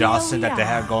tournament And here Jocelyn we that they are.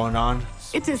 have going on.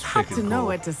 It is hard to freaking know cool.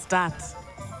 where to start.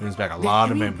 Brings back a The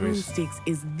lot of Three memories. Broomsticks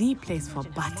is the place for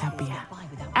butterbeer.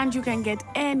 And you can get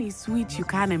any sweet you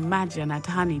can imagine at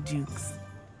Honeydukes.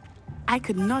 I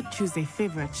could not choose a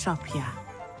favorite shop here.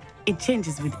 It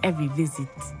changes with every visit.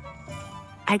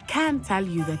 I can tell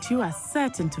you that you are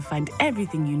certain to find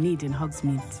everything you need in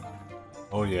Hogsmeade.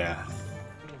 Oh yeah.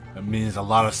 That means a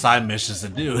lot of side missions to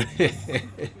do.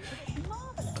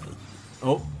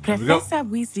 Oh, here we go. Professor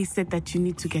Weasley said that you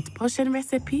need to get potion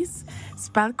recipes,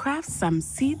 spellcrafts, some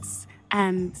seeds,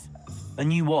 and... A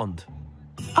new wand.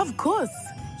 Of course!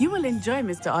 You will enjoy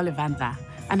Mr. Ollivander,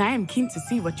 and I am keen to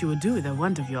see what you will do with a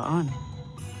wand of your own.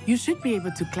 You should be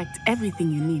able to collect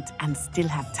everything you need and still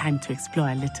have time to explore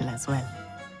a little as well.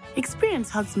 Experience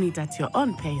Hogsmede at your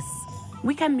own pace.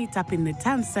 We can meet up in the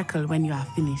town circle when you are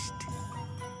finished.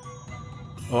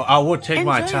 Well, I would take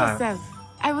my Enjoy time. yourself.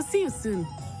 I will see you soon.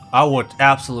 I would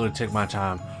absolutely take my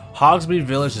time. Hogsmede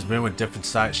Village is ringed with different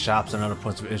sites, shops, and other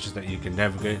points of interest that you can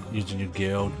navigate using your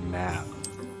guild map.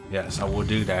 Yes, I will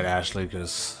do that, Ashley,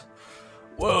 because...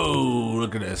 Whoa,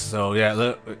 look at this. So, yeah,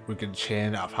 look, we can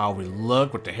change up how we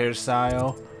look with the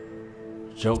hairstyle.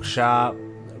 Joke shop,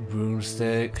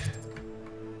 broomstick.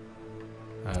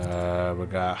 We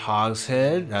got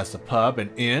Hogshead, that's the pub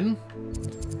and inn.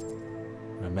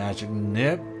 A magic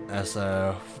nip, that's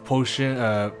a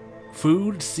potion,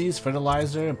 food, seeds,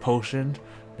 fertilizer, and potion.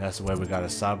 That's the way we gotta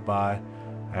stop by.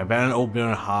 Abandoned old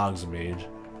building in Hogsmede.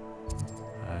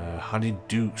 Honey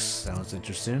Dukes, sounds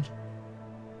interesting.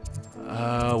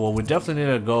 Well, we definitely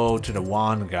need to go to the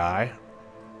wand guy.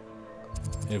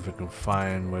 If we can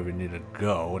find where we need to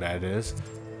go, that is.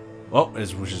 Oh,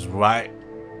 which is right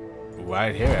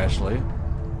here, actually.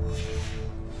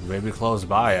 Maybe close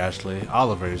by, actually.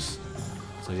 Oliver's.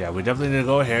 So yeah, we definitely need to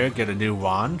go here, get a new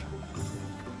wand.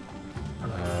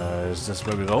 Is this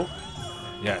where we go?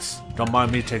 Yes. Don't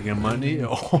mind me taking money.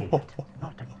 Oh.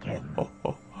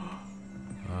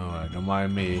 Alright, don't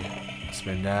mind me.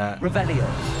 Spin that. Revelio.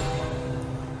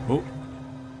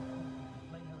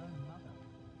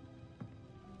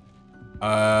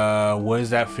 Oh. Where's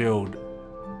that field?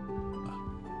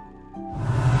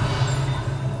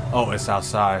 Oh, it's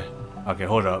outside. Okay,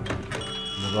 hold up.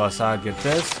 We'll go outside, get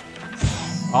this.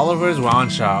 Oliver's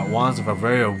Wand Shop. Wands of a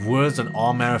variety of woods and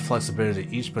all manner of flexibility,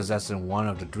 each possessing one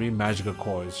of the 3 magical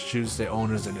cores. Choose their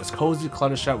owners in this cozy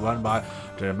clutter shop run by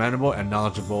the amenable and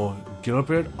knowledgeable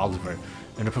Gilbert Oliver.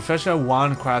 In the professional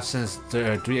wand craft since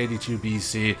 382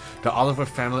 BC, the Oliver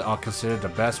family are considered the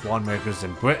best wand makers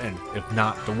in Britain, if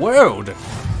not the world.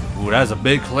 Ooh, that's a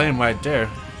big claim right there.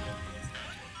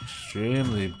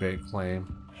 Extremely big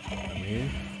claim.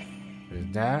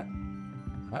 Is that?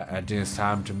 I think it's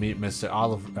time to meet Mr.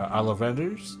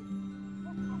 Ollivanders.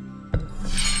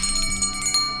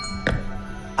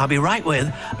 I'll be right with...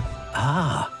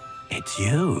 Ah, it's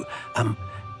you.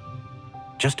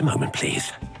 Just a moment,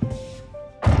 please.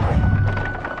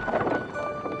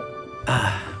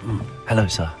 Hello,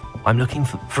 sir. I'm looking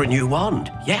for... For a new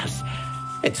wand, yes.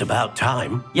 It's about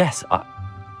time. Yes,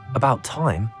 about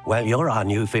time? Well, you're our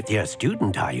new 5th-year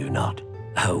student, are you not?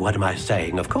 Oh, what am I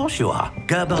saying? Of course you are.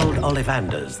 Gerbold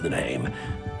Ollivander's the name.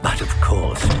 But of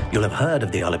course, you'll have heard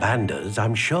of the Ollivanders,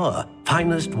 I'm sure.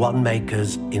 Finest wand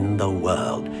makers in the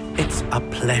world. It's a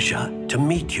pleasure to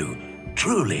meet you,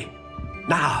 truly.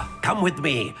 Now, come with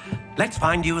me. Let's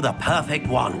find you the perfect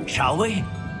wand, shall we?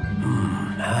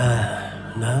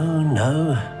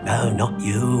 No, not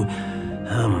you.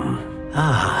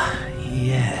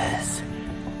 Yes.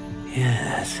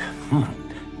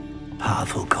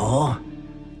 Powerful core.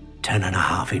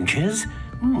 10.5 inches.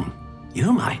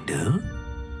 You might do.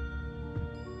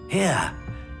 Here,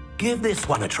 give this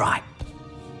one a try.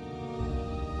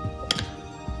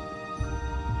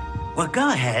 Well, go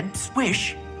ahead,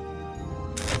 swish.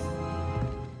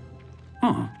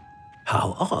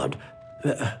 How odd.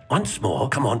 Once more,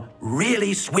 come on,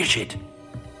 really swish it.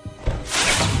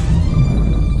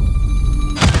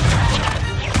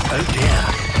 Oh dear.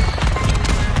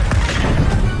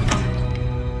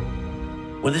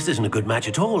 Well, this isn't a good match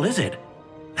at all, is it?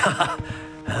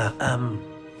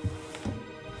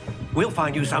 We'll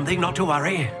find you something, not to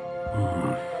worry.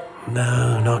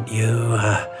 No, not you.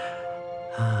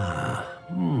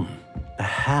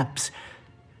 Perhaps.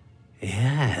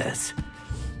 Yes.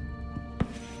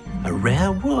 A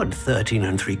rare wood, 13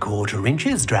 3/4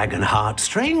 inches, dragon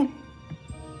heartstring.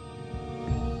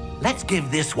 Let's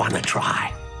give this one a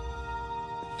try.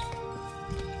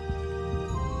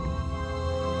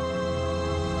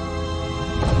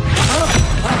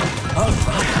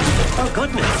 Oh,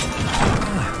 goodness.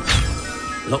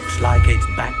 Looks like it's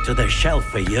back to the shelf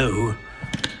for you.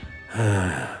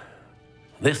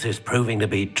 This is proving to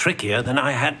be trickier than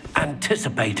I had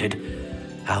anticipated.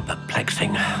 How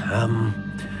perplexing.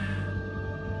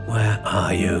 Where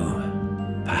are you?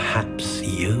 Perhaps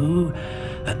you?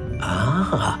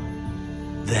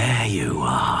 There you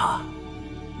are.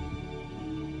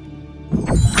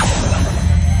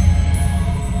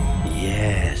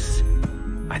 Yes,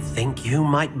 I think you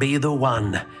might be the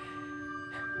one.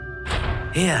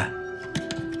 Here,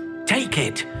 take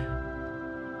it.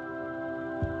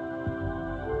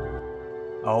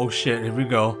 Oh shit, here we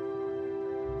go.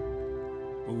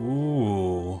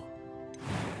 Ooh.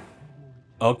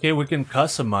 Okay, we can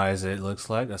customize it, looks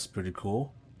like. That's pretty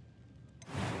cool.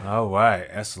 Alright,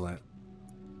 excellent.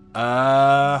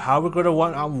 How we gonna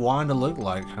want our wand to look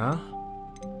like, huh?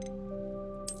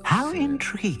 How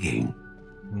intriguing.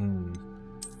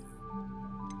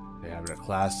 They have the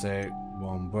classic,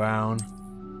 one brown.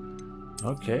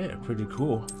 Okay, pretty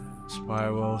cool.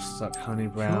 Spiral, stuck honey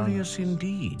brown. Curious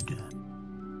indeed.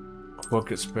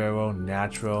 Crooked sparrow,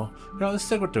 natural. Let's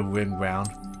stick with the ring brown.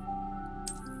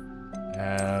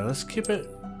 Let's keep it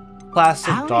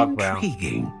classic dark brown.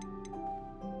 Intriguing.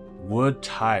 Wood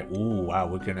type. Ooh, wow,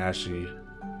 we can actually.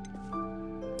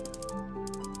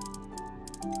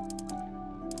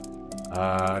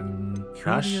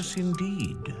 Curious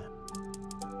indeed.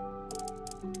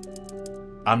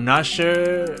 I'm not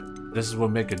sure this will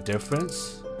make a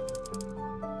difference.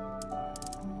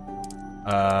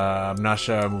 I'm not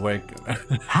sure I'm awake.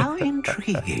 How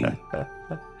intriguing.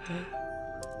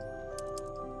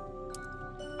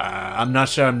 I'm not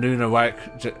sure I'm doing the right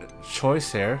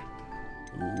choice here.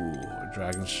 Ooh,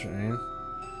 dragon strain.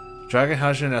 Dragon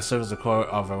Hydrogen that serves the core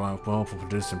of our bone for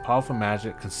producing powerful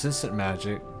magic, consistent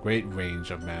magic, great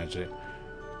range of magic.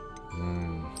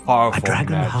 Powerful A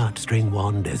dragon magic. heartstring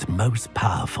wand is most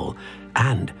powerful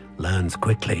and learns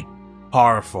quickly.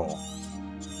 Powerful.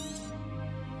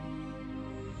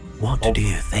 What do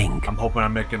you think? I'm hoping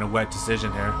I'm making a wet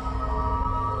decision here.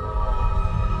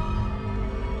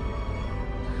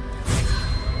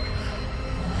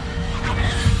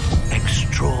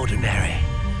 Extraordinary.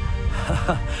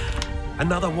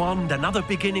 Another wand, another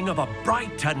beginning of a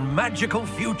bright and magical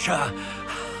future.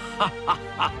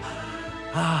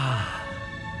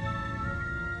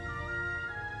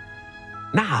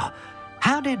 Now,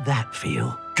 how did that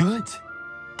feel? Good.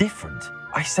 Different.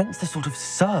 I sensed a sort of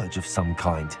surge of some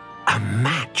kind. A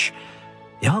match.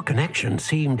 Your connection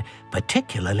seemed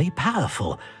particularly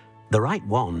powerful. The right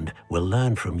wand will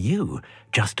learn from you,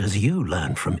 just as you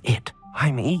learn from it.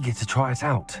 I'm eager to try it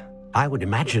out. I would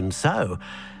imagine so.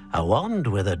 A wand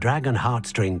with a dragon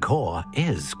heartstring core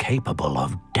is capable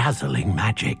of dazzling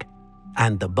magic.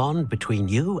 And the bond between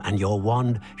you and your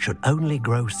wand should only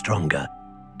grow stronger.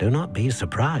 Do not be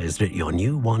surprised at your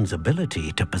new wand's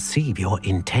ability to perceive your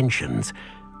intentions,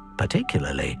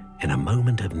 particularly in a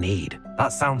moment of need.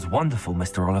 That sounds wonderful,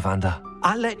 Mr. Ollivander.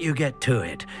 I'll let you get to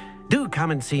it. Do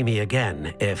come and see me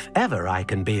again if ever I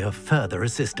can be of further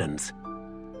assistance.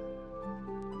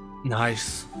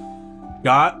 Nice.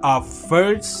 Got our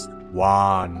first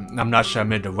wand. I'm not sure I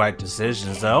made the right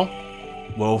decisions though.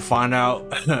 We'll find out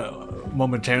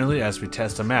momentarily as we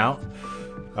test them out.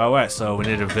 Alright, so we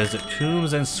need to visit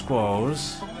tombs and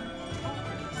scrolls.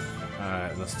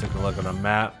 Alright, let's take a look at the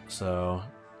map. So,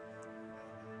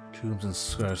 tombs and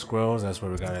scrolls, that's where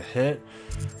we gotta hit.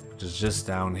 Which is just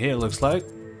down here, looks like.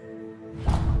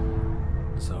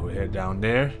 So we head down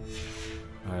there.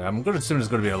 Alright, I'm gonna assume there's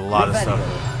gonna be a lot of stuff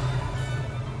here.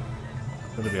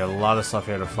 Gonna be a lot of stuff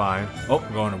here to find. Oh, we're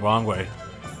going the wrong way.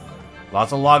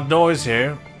 Lots of locked doors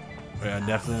here. We're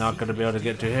definitely not gonna be able to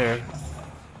get to here.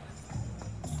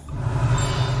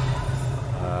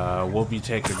 We'll be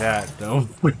taking that though.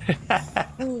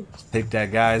 Take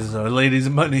that, guys, or ladies'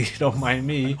 money. Don't mind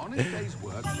me.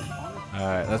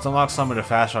 Alright, let's unlock some of the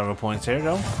fast travel points here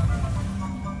though.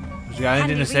 You got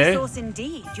anything to say? Resource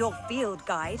indeed, your field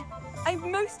guide.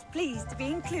 I'm most pleased to be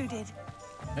included.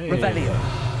 Hey. Revelio.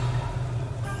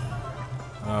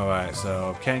 Alright,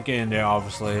 so can't get in there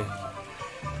obviously.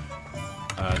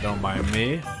 Don't mind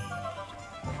me.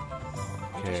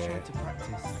 Okay.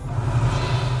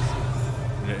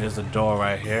 There is a door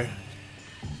right here.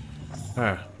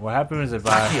 Huh. What happens if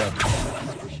I...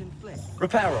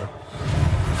 Reparo.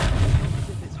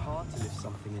 It's hard to lift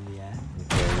something in the air.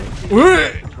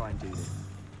 Okay. Try and do this.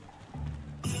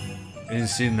 Didn't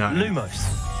see nothing.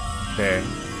 Lumos. Okay.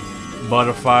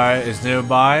 Butterfly is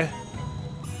nearby.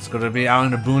 It's gonna be out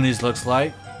in the boonies, looks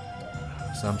like.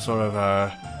 Some sort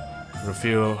of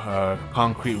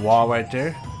concrete wall right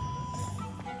there.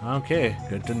 Okay,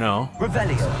 good to know.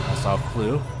 Revelio. That's our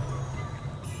clue.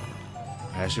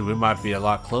 Actually, we might be a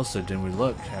lot closer than we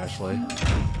look, actually.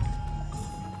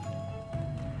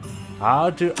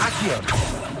 How to... Accio.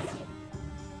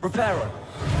 Reparo.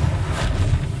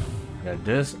 Yeah,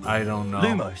 this, I don't know.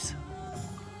 Lumos.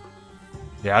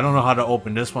 Yeah, I don't know how to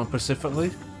open this one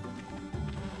specifically.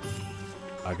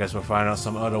 I guess we'll find out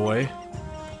some other way.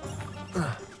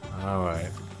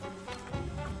 Alright.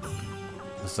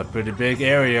 It's a pretty big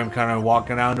area. I'm kind of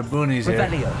walking out in the boonies here.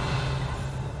 Revelio.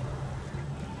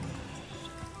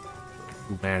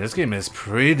 Man, this game is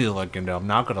pretty looking though. I'm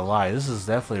not gonna lie. This is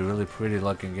definitely a really pretty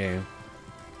looking game.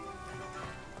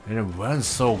 And it runs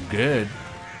so good.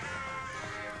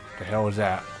 What the hell was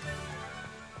that?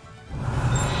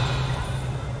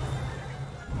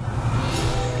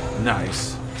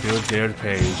 Nice. Field dared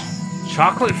page.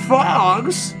 Chocolate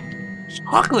frogs?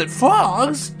 Chocolate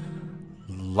frogs?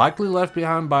 Likely left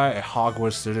behind by a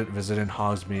Hogwarts student visiting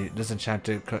Hogsmede.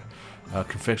 Disenchanted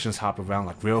confections hop around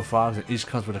like real frogs, and each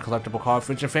comes with a collectible card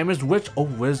featuring famous witch or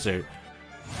wizard.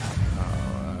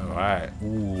 Alright.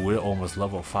 Ooh, we're almost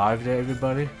level 5 there,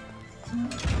 everybody.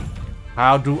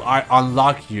 How do I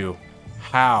unlock you?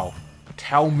 How?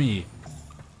 Tell me.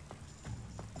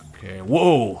 Okay,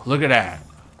 whoa, look at that.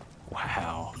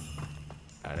 Wow.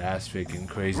 Now that's freaking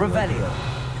crazy. Revelio.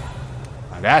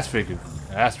 Now that's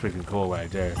freaking cool right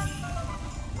there.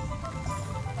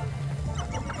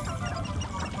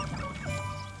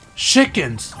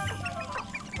 Chickens!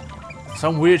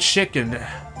 Some weird chicken.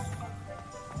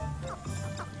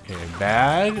 Okay,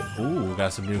 bag. Ooh, we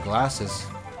got some new glasses.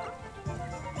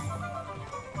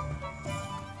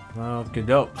 Okay,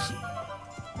 dokes.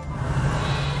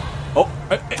 Oh,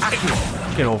 hey,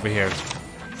 get over here.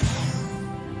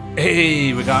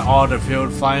 Hey, we got all the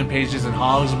field flying pages in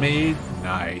Hogsmede.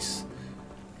 Nice.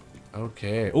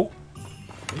 Okay. Oh,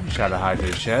 you try to hide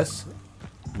your chest.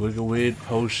 Wiggleweed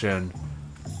potion.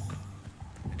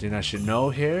 Anything I should know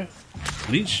here?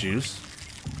 Leech juice.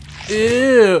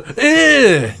 Ew!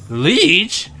 Ew!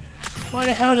 Leech? Why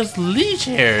the hell does leech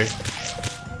here?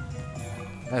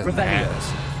 That's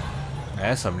nasty.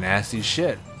 That's some nasty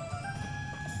shit.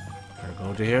 Can I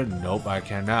go to here? Nope, I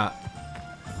cannot.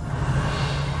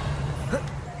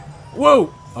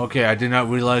 Whoa! Okay, I did not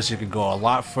realize you could go a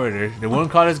lot further. They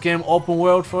wouldn't call this game open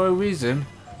world for a reason.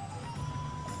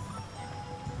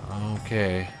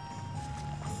 Okay.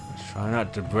 Try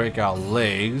not to break out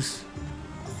legs.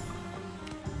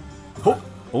 Oh!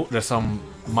 Oh, there's some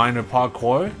minor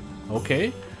parkour.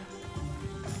 Okay.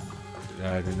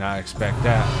 I did not expect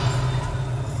that.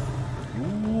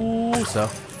 Ooh, so.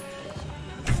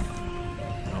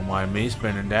 Don't mind me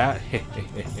spinning that.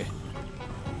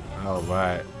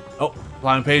 Alright. Oh,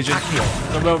 flying pages.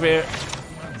 Come over here.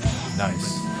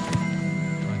 Nice.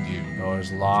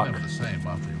 Doors locked.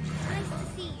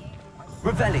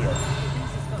 Revelio.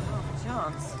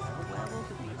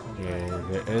 Yeah,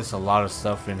 there is a lot of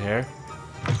stuff in here.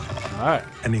 Alright.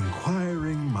 An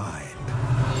inquiring mind.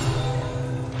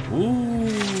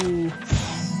 Ooh.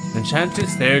 Enchanted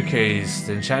staircase.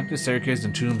 The enchanted staircase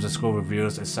entombs the scroll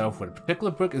reveals itself when a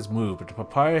particular brick is moved. But the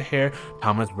papaya hair,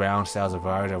 Thomas Brown sells a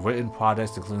variety of written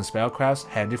products, including spellcrafts,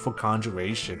 handy for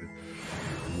conjuration.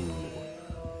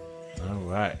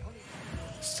 Alright.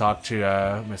 Let's talk to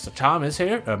Mr. Thomas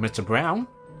here. Mr. Brown.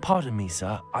 Pardon me,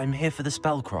 sir. I'm here for the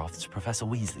spellcrafts Professor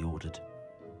Weasley ordered.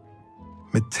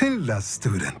 Matilda's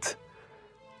student.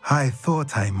 I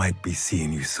thought I might be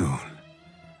seeing you soon.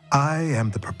 I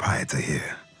am the proprietor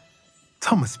here,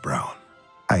 Thomas Brown.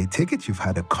 I take it you've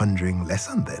had a conjuring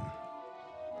lesson then?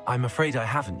 I'm afraid I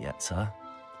haven't yet, sir.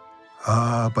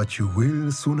 Ah, but you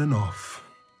will soon enough.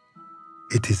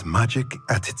 It is magic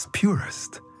at its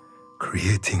purest,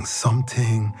 creating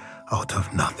something out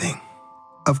of nothing.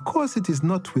 Of course, it is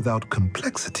not without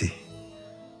complexity,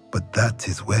 but that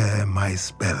is where my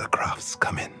spellcrafts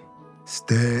come in.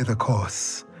 Stay the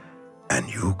course,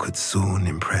 and you could soon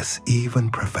impress even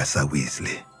Professor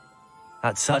Weasley.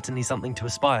 That's certainly something to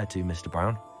aspire to, Mr.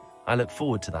 Brown. I look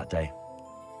forward to that day.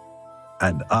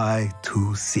 And I,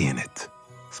 too, see in it.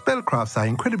 Spellcrafts are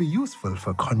incredibly useful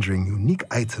for conjuring unique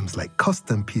items like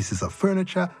custom pieces of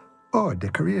furniture or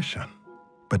decoration.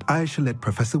 But I shall let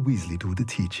Professor Weasley do the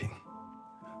teaching.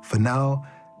 For now,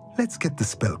 let's get the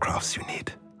spellcrafts you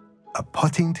need. A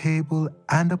potting table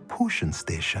and a potion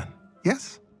station,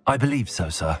 yes? I believe so,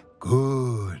 sir.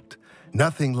 Good.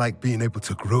 Nothing like being able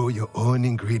to grow your own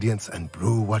ingredients and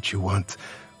brew what you want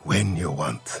when you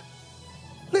want.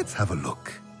 Let's have a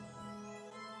look.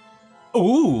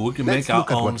 Ooh, we can Let's make our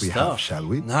look at own what we stuff. have, shall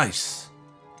we? Nice.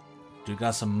 We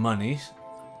got some money.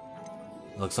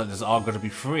 Looks like this is all going to be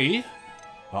free.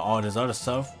 But all this other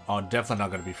stuff are definitely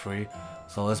not going to be free.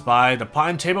 So let's buy the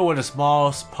pine table with a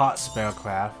small pot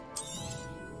spellcraft.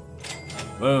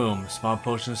 Boom. Small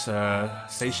potion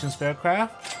station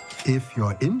spellcraft. If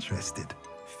you're interested,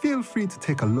 feel free to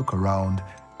take a look around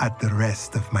at the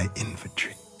rest of my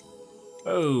inventory.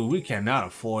 Oh, we cannot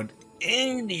afford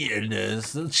any of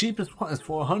this. The cheapest one is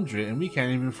 400 and we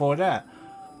can't even afford that.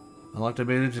 Unlock the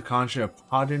ability to conjure a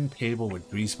potting table with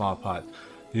 3 small pots.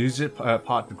 Use the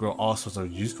pot to grow all sorts of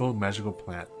useful magical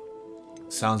plants.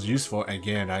 Sounds useful.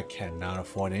 Again, I cannot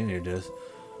afford any of this.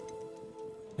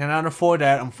 Cannot afford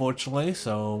that, unfortunately,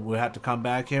 so we'll have to come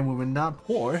back here when we're not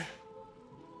poor.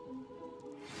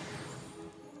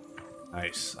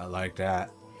 Nice, I like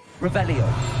that. Revelio.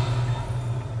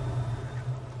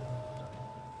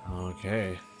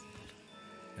 Okay.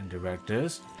 And direct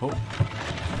this. Oh.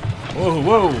 Whoa,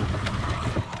 whoa!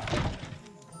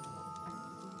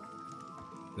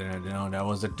 There, no, that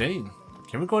was the thing.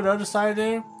 Can we go to the other side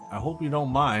there? I hope you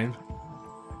don't mind.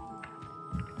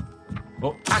 Oh,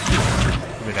 look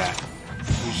at that.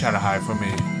 You try to hide from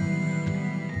me.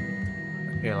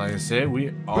 Okay, like I said,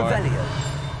 we are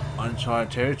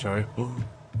uncharted territory. Ooh,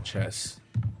 chest.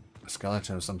 A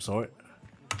skeleton of some sort.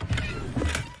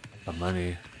 The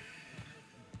money.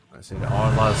 I see there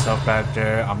are a lot of stuff back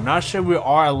there. I'm not sure we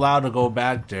are allowed to go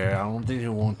back there. I don't think he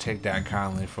won't take that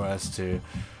kindly for us to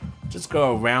just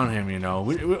go around him, you know.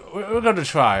 We're gonna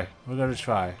try. We're gonna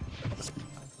try.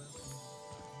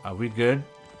 Are we good?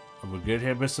 Are we good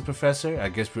here, Mr. Professor? I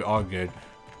guess we are good.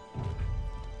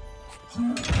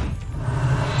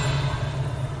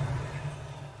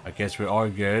 I guess we are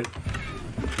good.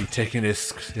 Be taking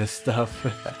this stuff.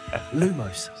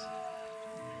 Lumos.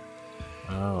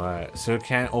 Alright, so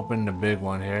can't open the big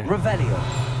one here. Revelio.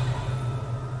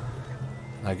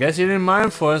 I guess he didn't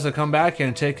mind for us to come back here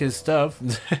and take his stuff.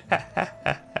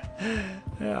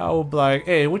 I would be like,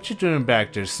 hey, what you doing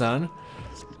back there, son?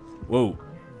 Whoa.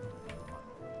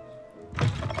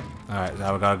 Alright,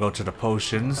 now we gotta go to the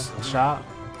potions shop.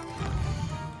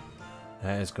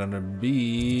 And it's gonna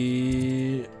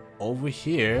be over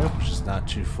here, which is not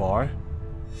too far.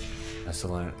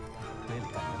 Excellent.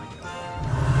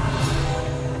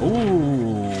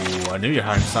 Ooh, I knew you were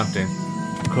hiding something.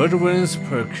 Curdwin's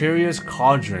Precarious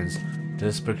Cauldrons.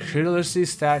 This peculiarly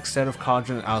stacked set of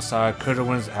cauldrons outside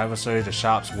Curdwin's adversary, the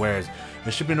shop's wares.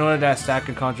 It should be noted that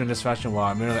stacking cauldron in this fashion,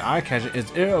 while merely eye-catching,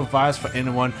 is ill-advised for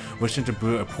anyone wishing to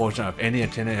brew a potion of any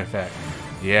intended effect.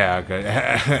 Yeah, good.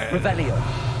 Revelio.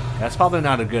 That's probably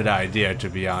not a good idea, to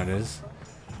be honest.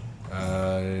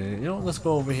 You know, let's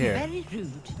go over here.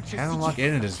 Can't unlock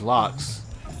any of these locks.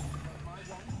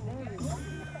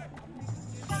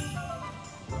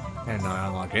 Can't not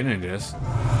unlock any of this.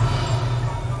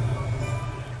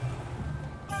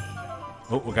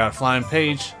 Oh, we got a flying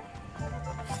page.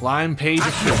 Flying page.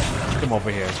 Come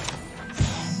over here.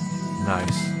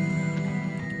 Nice.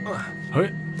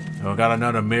 Hey. We got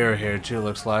another mirror here too,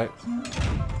 looks like.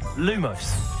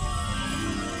 Lumos.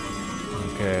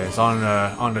 Okay, it's on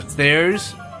the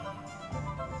stairs.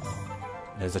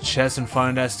 There's a chest in front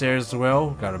of that stairs as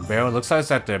well. Got a barrel. Looks like it's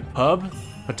at the pub,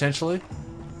 potentially.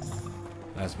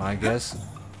 That's my guess.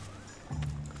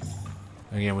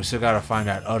 Again, we still gotta find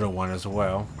that other one as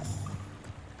well.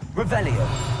 Revelio.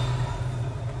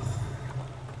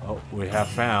 Oh, we have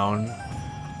found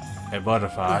a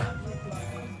butterfly.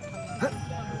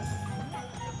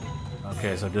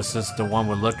 Okay, so this is the one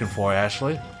we're looking for,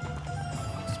 Ashley.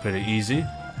 It's pretty easy.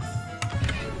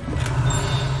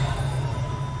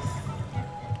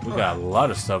 We got a lot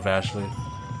of stuff, Ashley.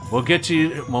 We'll get to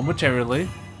you momentarily.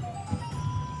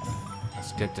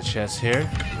 Let's get the chest here.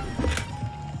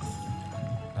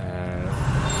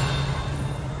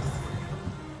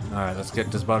 Alright, let's get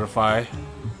this butterfly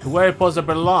to where it's supposed to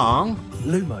belong.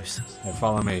 Lumos. Hey,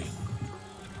 follow me.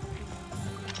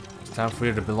 It's time for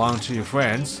you to belong to your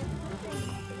friends.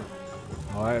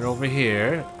 Alright, over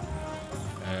here.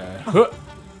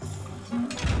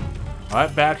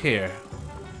 Alright, back here.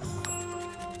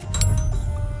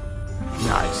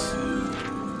 Nice.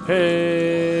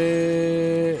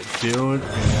 Hey, dude,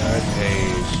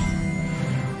 page.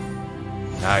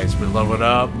 Nice, we leveled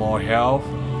up, more health.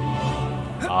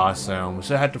 Awesome. We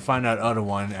still had to find that other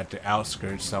one at the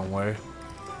outskirts somewhere.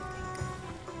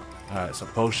 Alright, so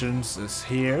potions is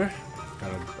here.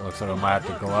 Looks like I might have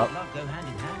to go up.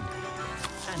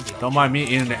 Don't mind me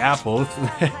eating the apples.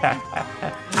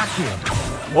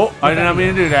 Oh, I did not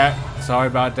mean to do that. Sorry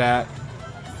about that.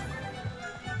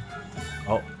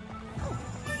 Oh.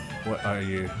 What are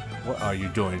you? What are you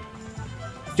doing?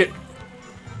 Get.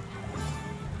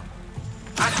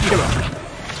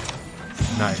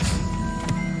 Nice.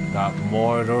 Got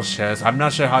more of those chests. I'm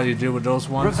not sure how you deal with those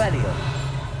ones. Revelio.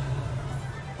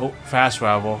 Oh, fast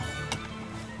travel.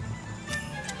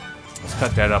 Let's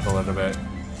cut that up a little bit.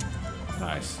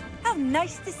 Nice. How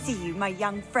nice to see you, my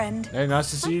young friend. Hey, nice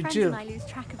to see you too. I lose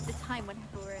track of the time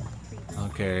whenever we're at the free.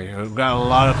 Okay, we've got a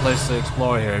lot of places to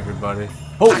explore here, everybody.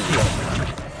 Oh!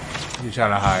 You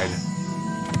trying to hide.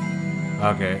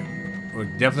 Okay. We're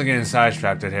definitely getting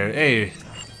sidetracked here. Hey!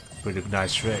 Pretty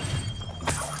nice trick.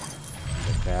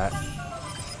 Get that.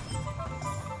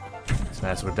 Let's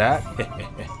mess with that.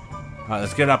 Alright,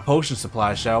 let's get our potion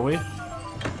supply, shall we?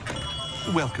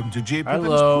 Welcome to J.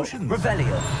 Hello. Potions.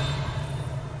 Revelio.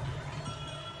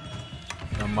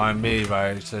 Don't mind me if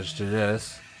I switch to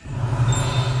this.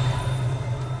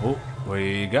 Oh,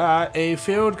 we got a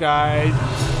field guide.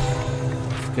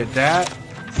 Let's get that.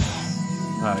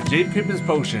 J. Pippin's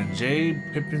Potion. J.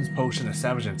 Pippin's Potion,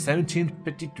 established in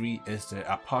 1753, is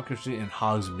the apothecary in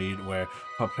Hogsmede, where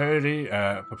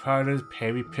proprietors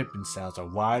Perry Pippin sells a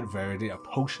wide variety of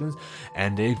potions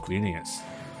and the ingredients.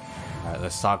 Alright,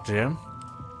 let's talk to him.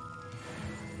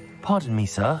 Pardon me,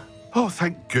 sir. Oh,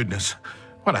 thank goodness.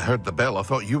 When I heard the bell, I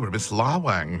thought you were Miss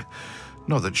Lawang.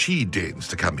 Not that she deigns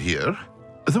to come here.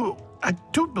 Though I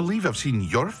don't believe I've seen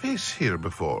your face here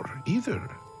before, either.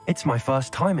 It's my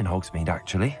first time in Hogsmeade,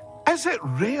 actually. Is it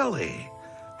really?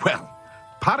 Well,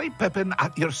 Parry Pippin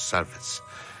at your service.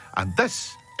 And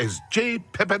this is J.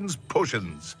 Pippin's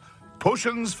Potions.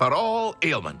 Potions for all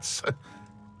ailments.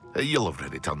 You'll have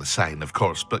read it on the sign, of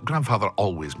course, but Grandfather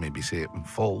always made me say it in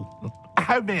full.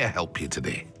 How may I help you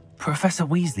today? Professor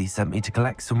Weasley sent me to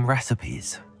collect some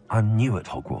recipes. I'm new at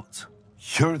Hogwarts.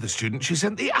 You're the student she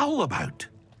sent the owl about.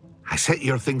 I set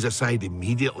your things aside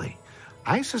immediately.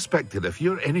 I suspected if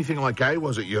you're anything like I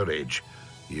was at your age,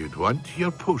 you'd want your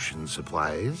potion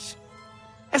supplies.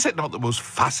 Is it not the most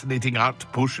fascinating art,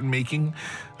 potion making?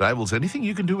 Rivals anything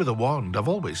you can do with a wand, I've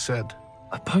always said.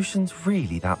 Are potions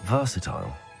really that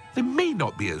versatile? They may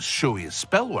not be as showy as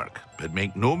spellwork, but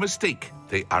make no mistake,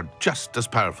 they are just as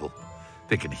powerful.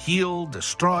 They can heal,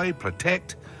 destroy,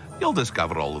 protect. You'll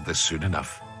discover all of this soon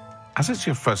enough. As it's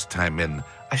your first time in,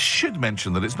 I should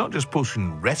mention that it's not just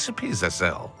potion recipes I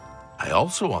sell. I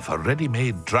also offer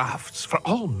ready-made drafts for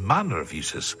all manner of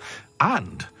uses,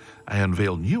 and I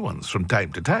unveil new ones from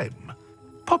time to time.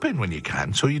 Pop in when you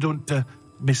can so you don't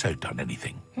miss out on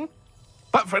anything.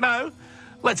 But for now,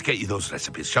 let's get you those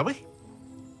recipes, shall we?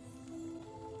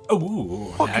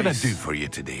 Ooh, what nice. can I do for you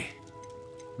today?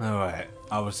 Alright,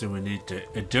 obviously we need the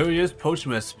Iduria's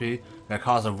potion recipe that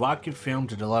causes a rocket film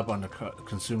to develop on the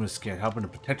consumer's skin, helping to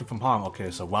protect it from harm.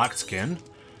 Okay, so rock skin.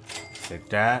 Take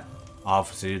that.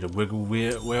 Obviously the wiggle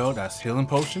wheel, that's healing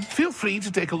potion. Feel free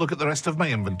to take a look at the rest of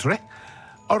my inventory.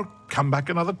 Or come back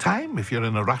another time if you're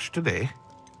in a rush today.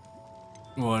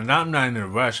 Well, I'm not in a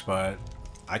rush, but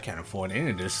I can't afford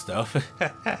any of this stuff.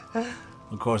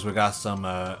 Of course, we got some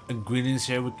ingredients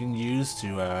here we can use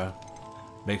to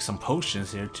make some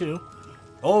potions here too.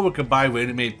 Or we could buy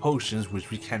ready-made potions,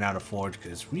 which we cannot afford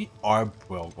because we are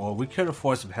broke. Or we could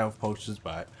afford some health potions,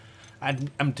 but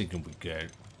I'm thinking we're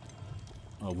good.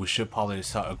 We should probably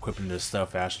start equipping this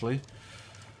stuff, actually.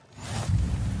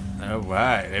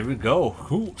 Alright, there we go.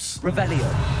 Hoops.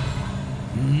 Revelio.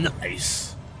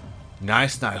 Nice.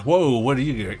 Nice. Whoa, what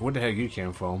the heck you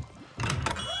came from?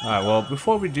 Alright, well,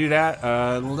 before we do that,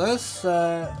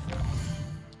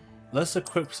 let's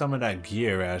equip some of that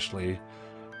gear, actually.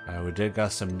 We did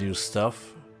got some new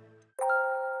stuff.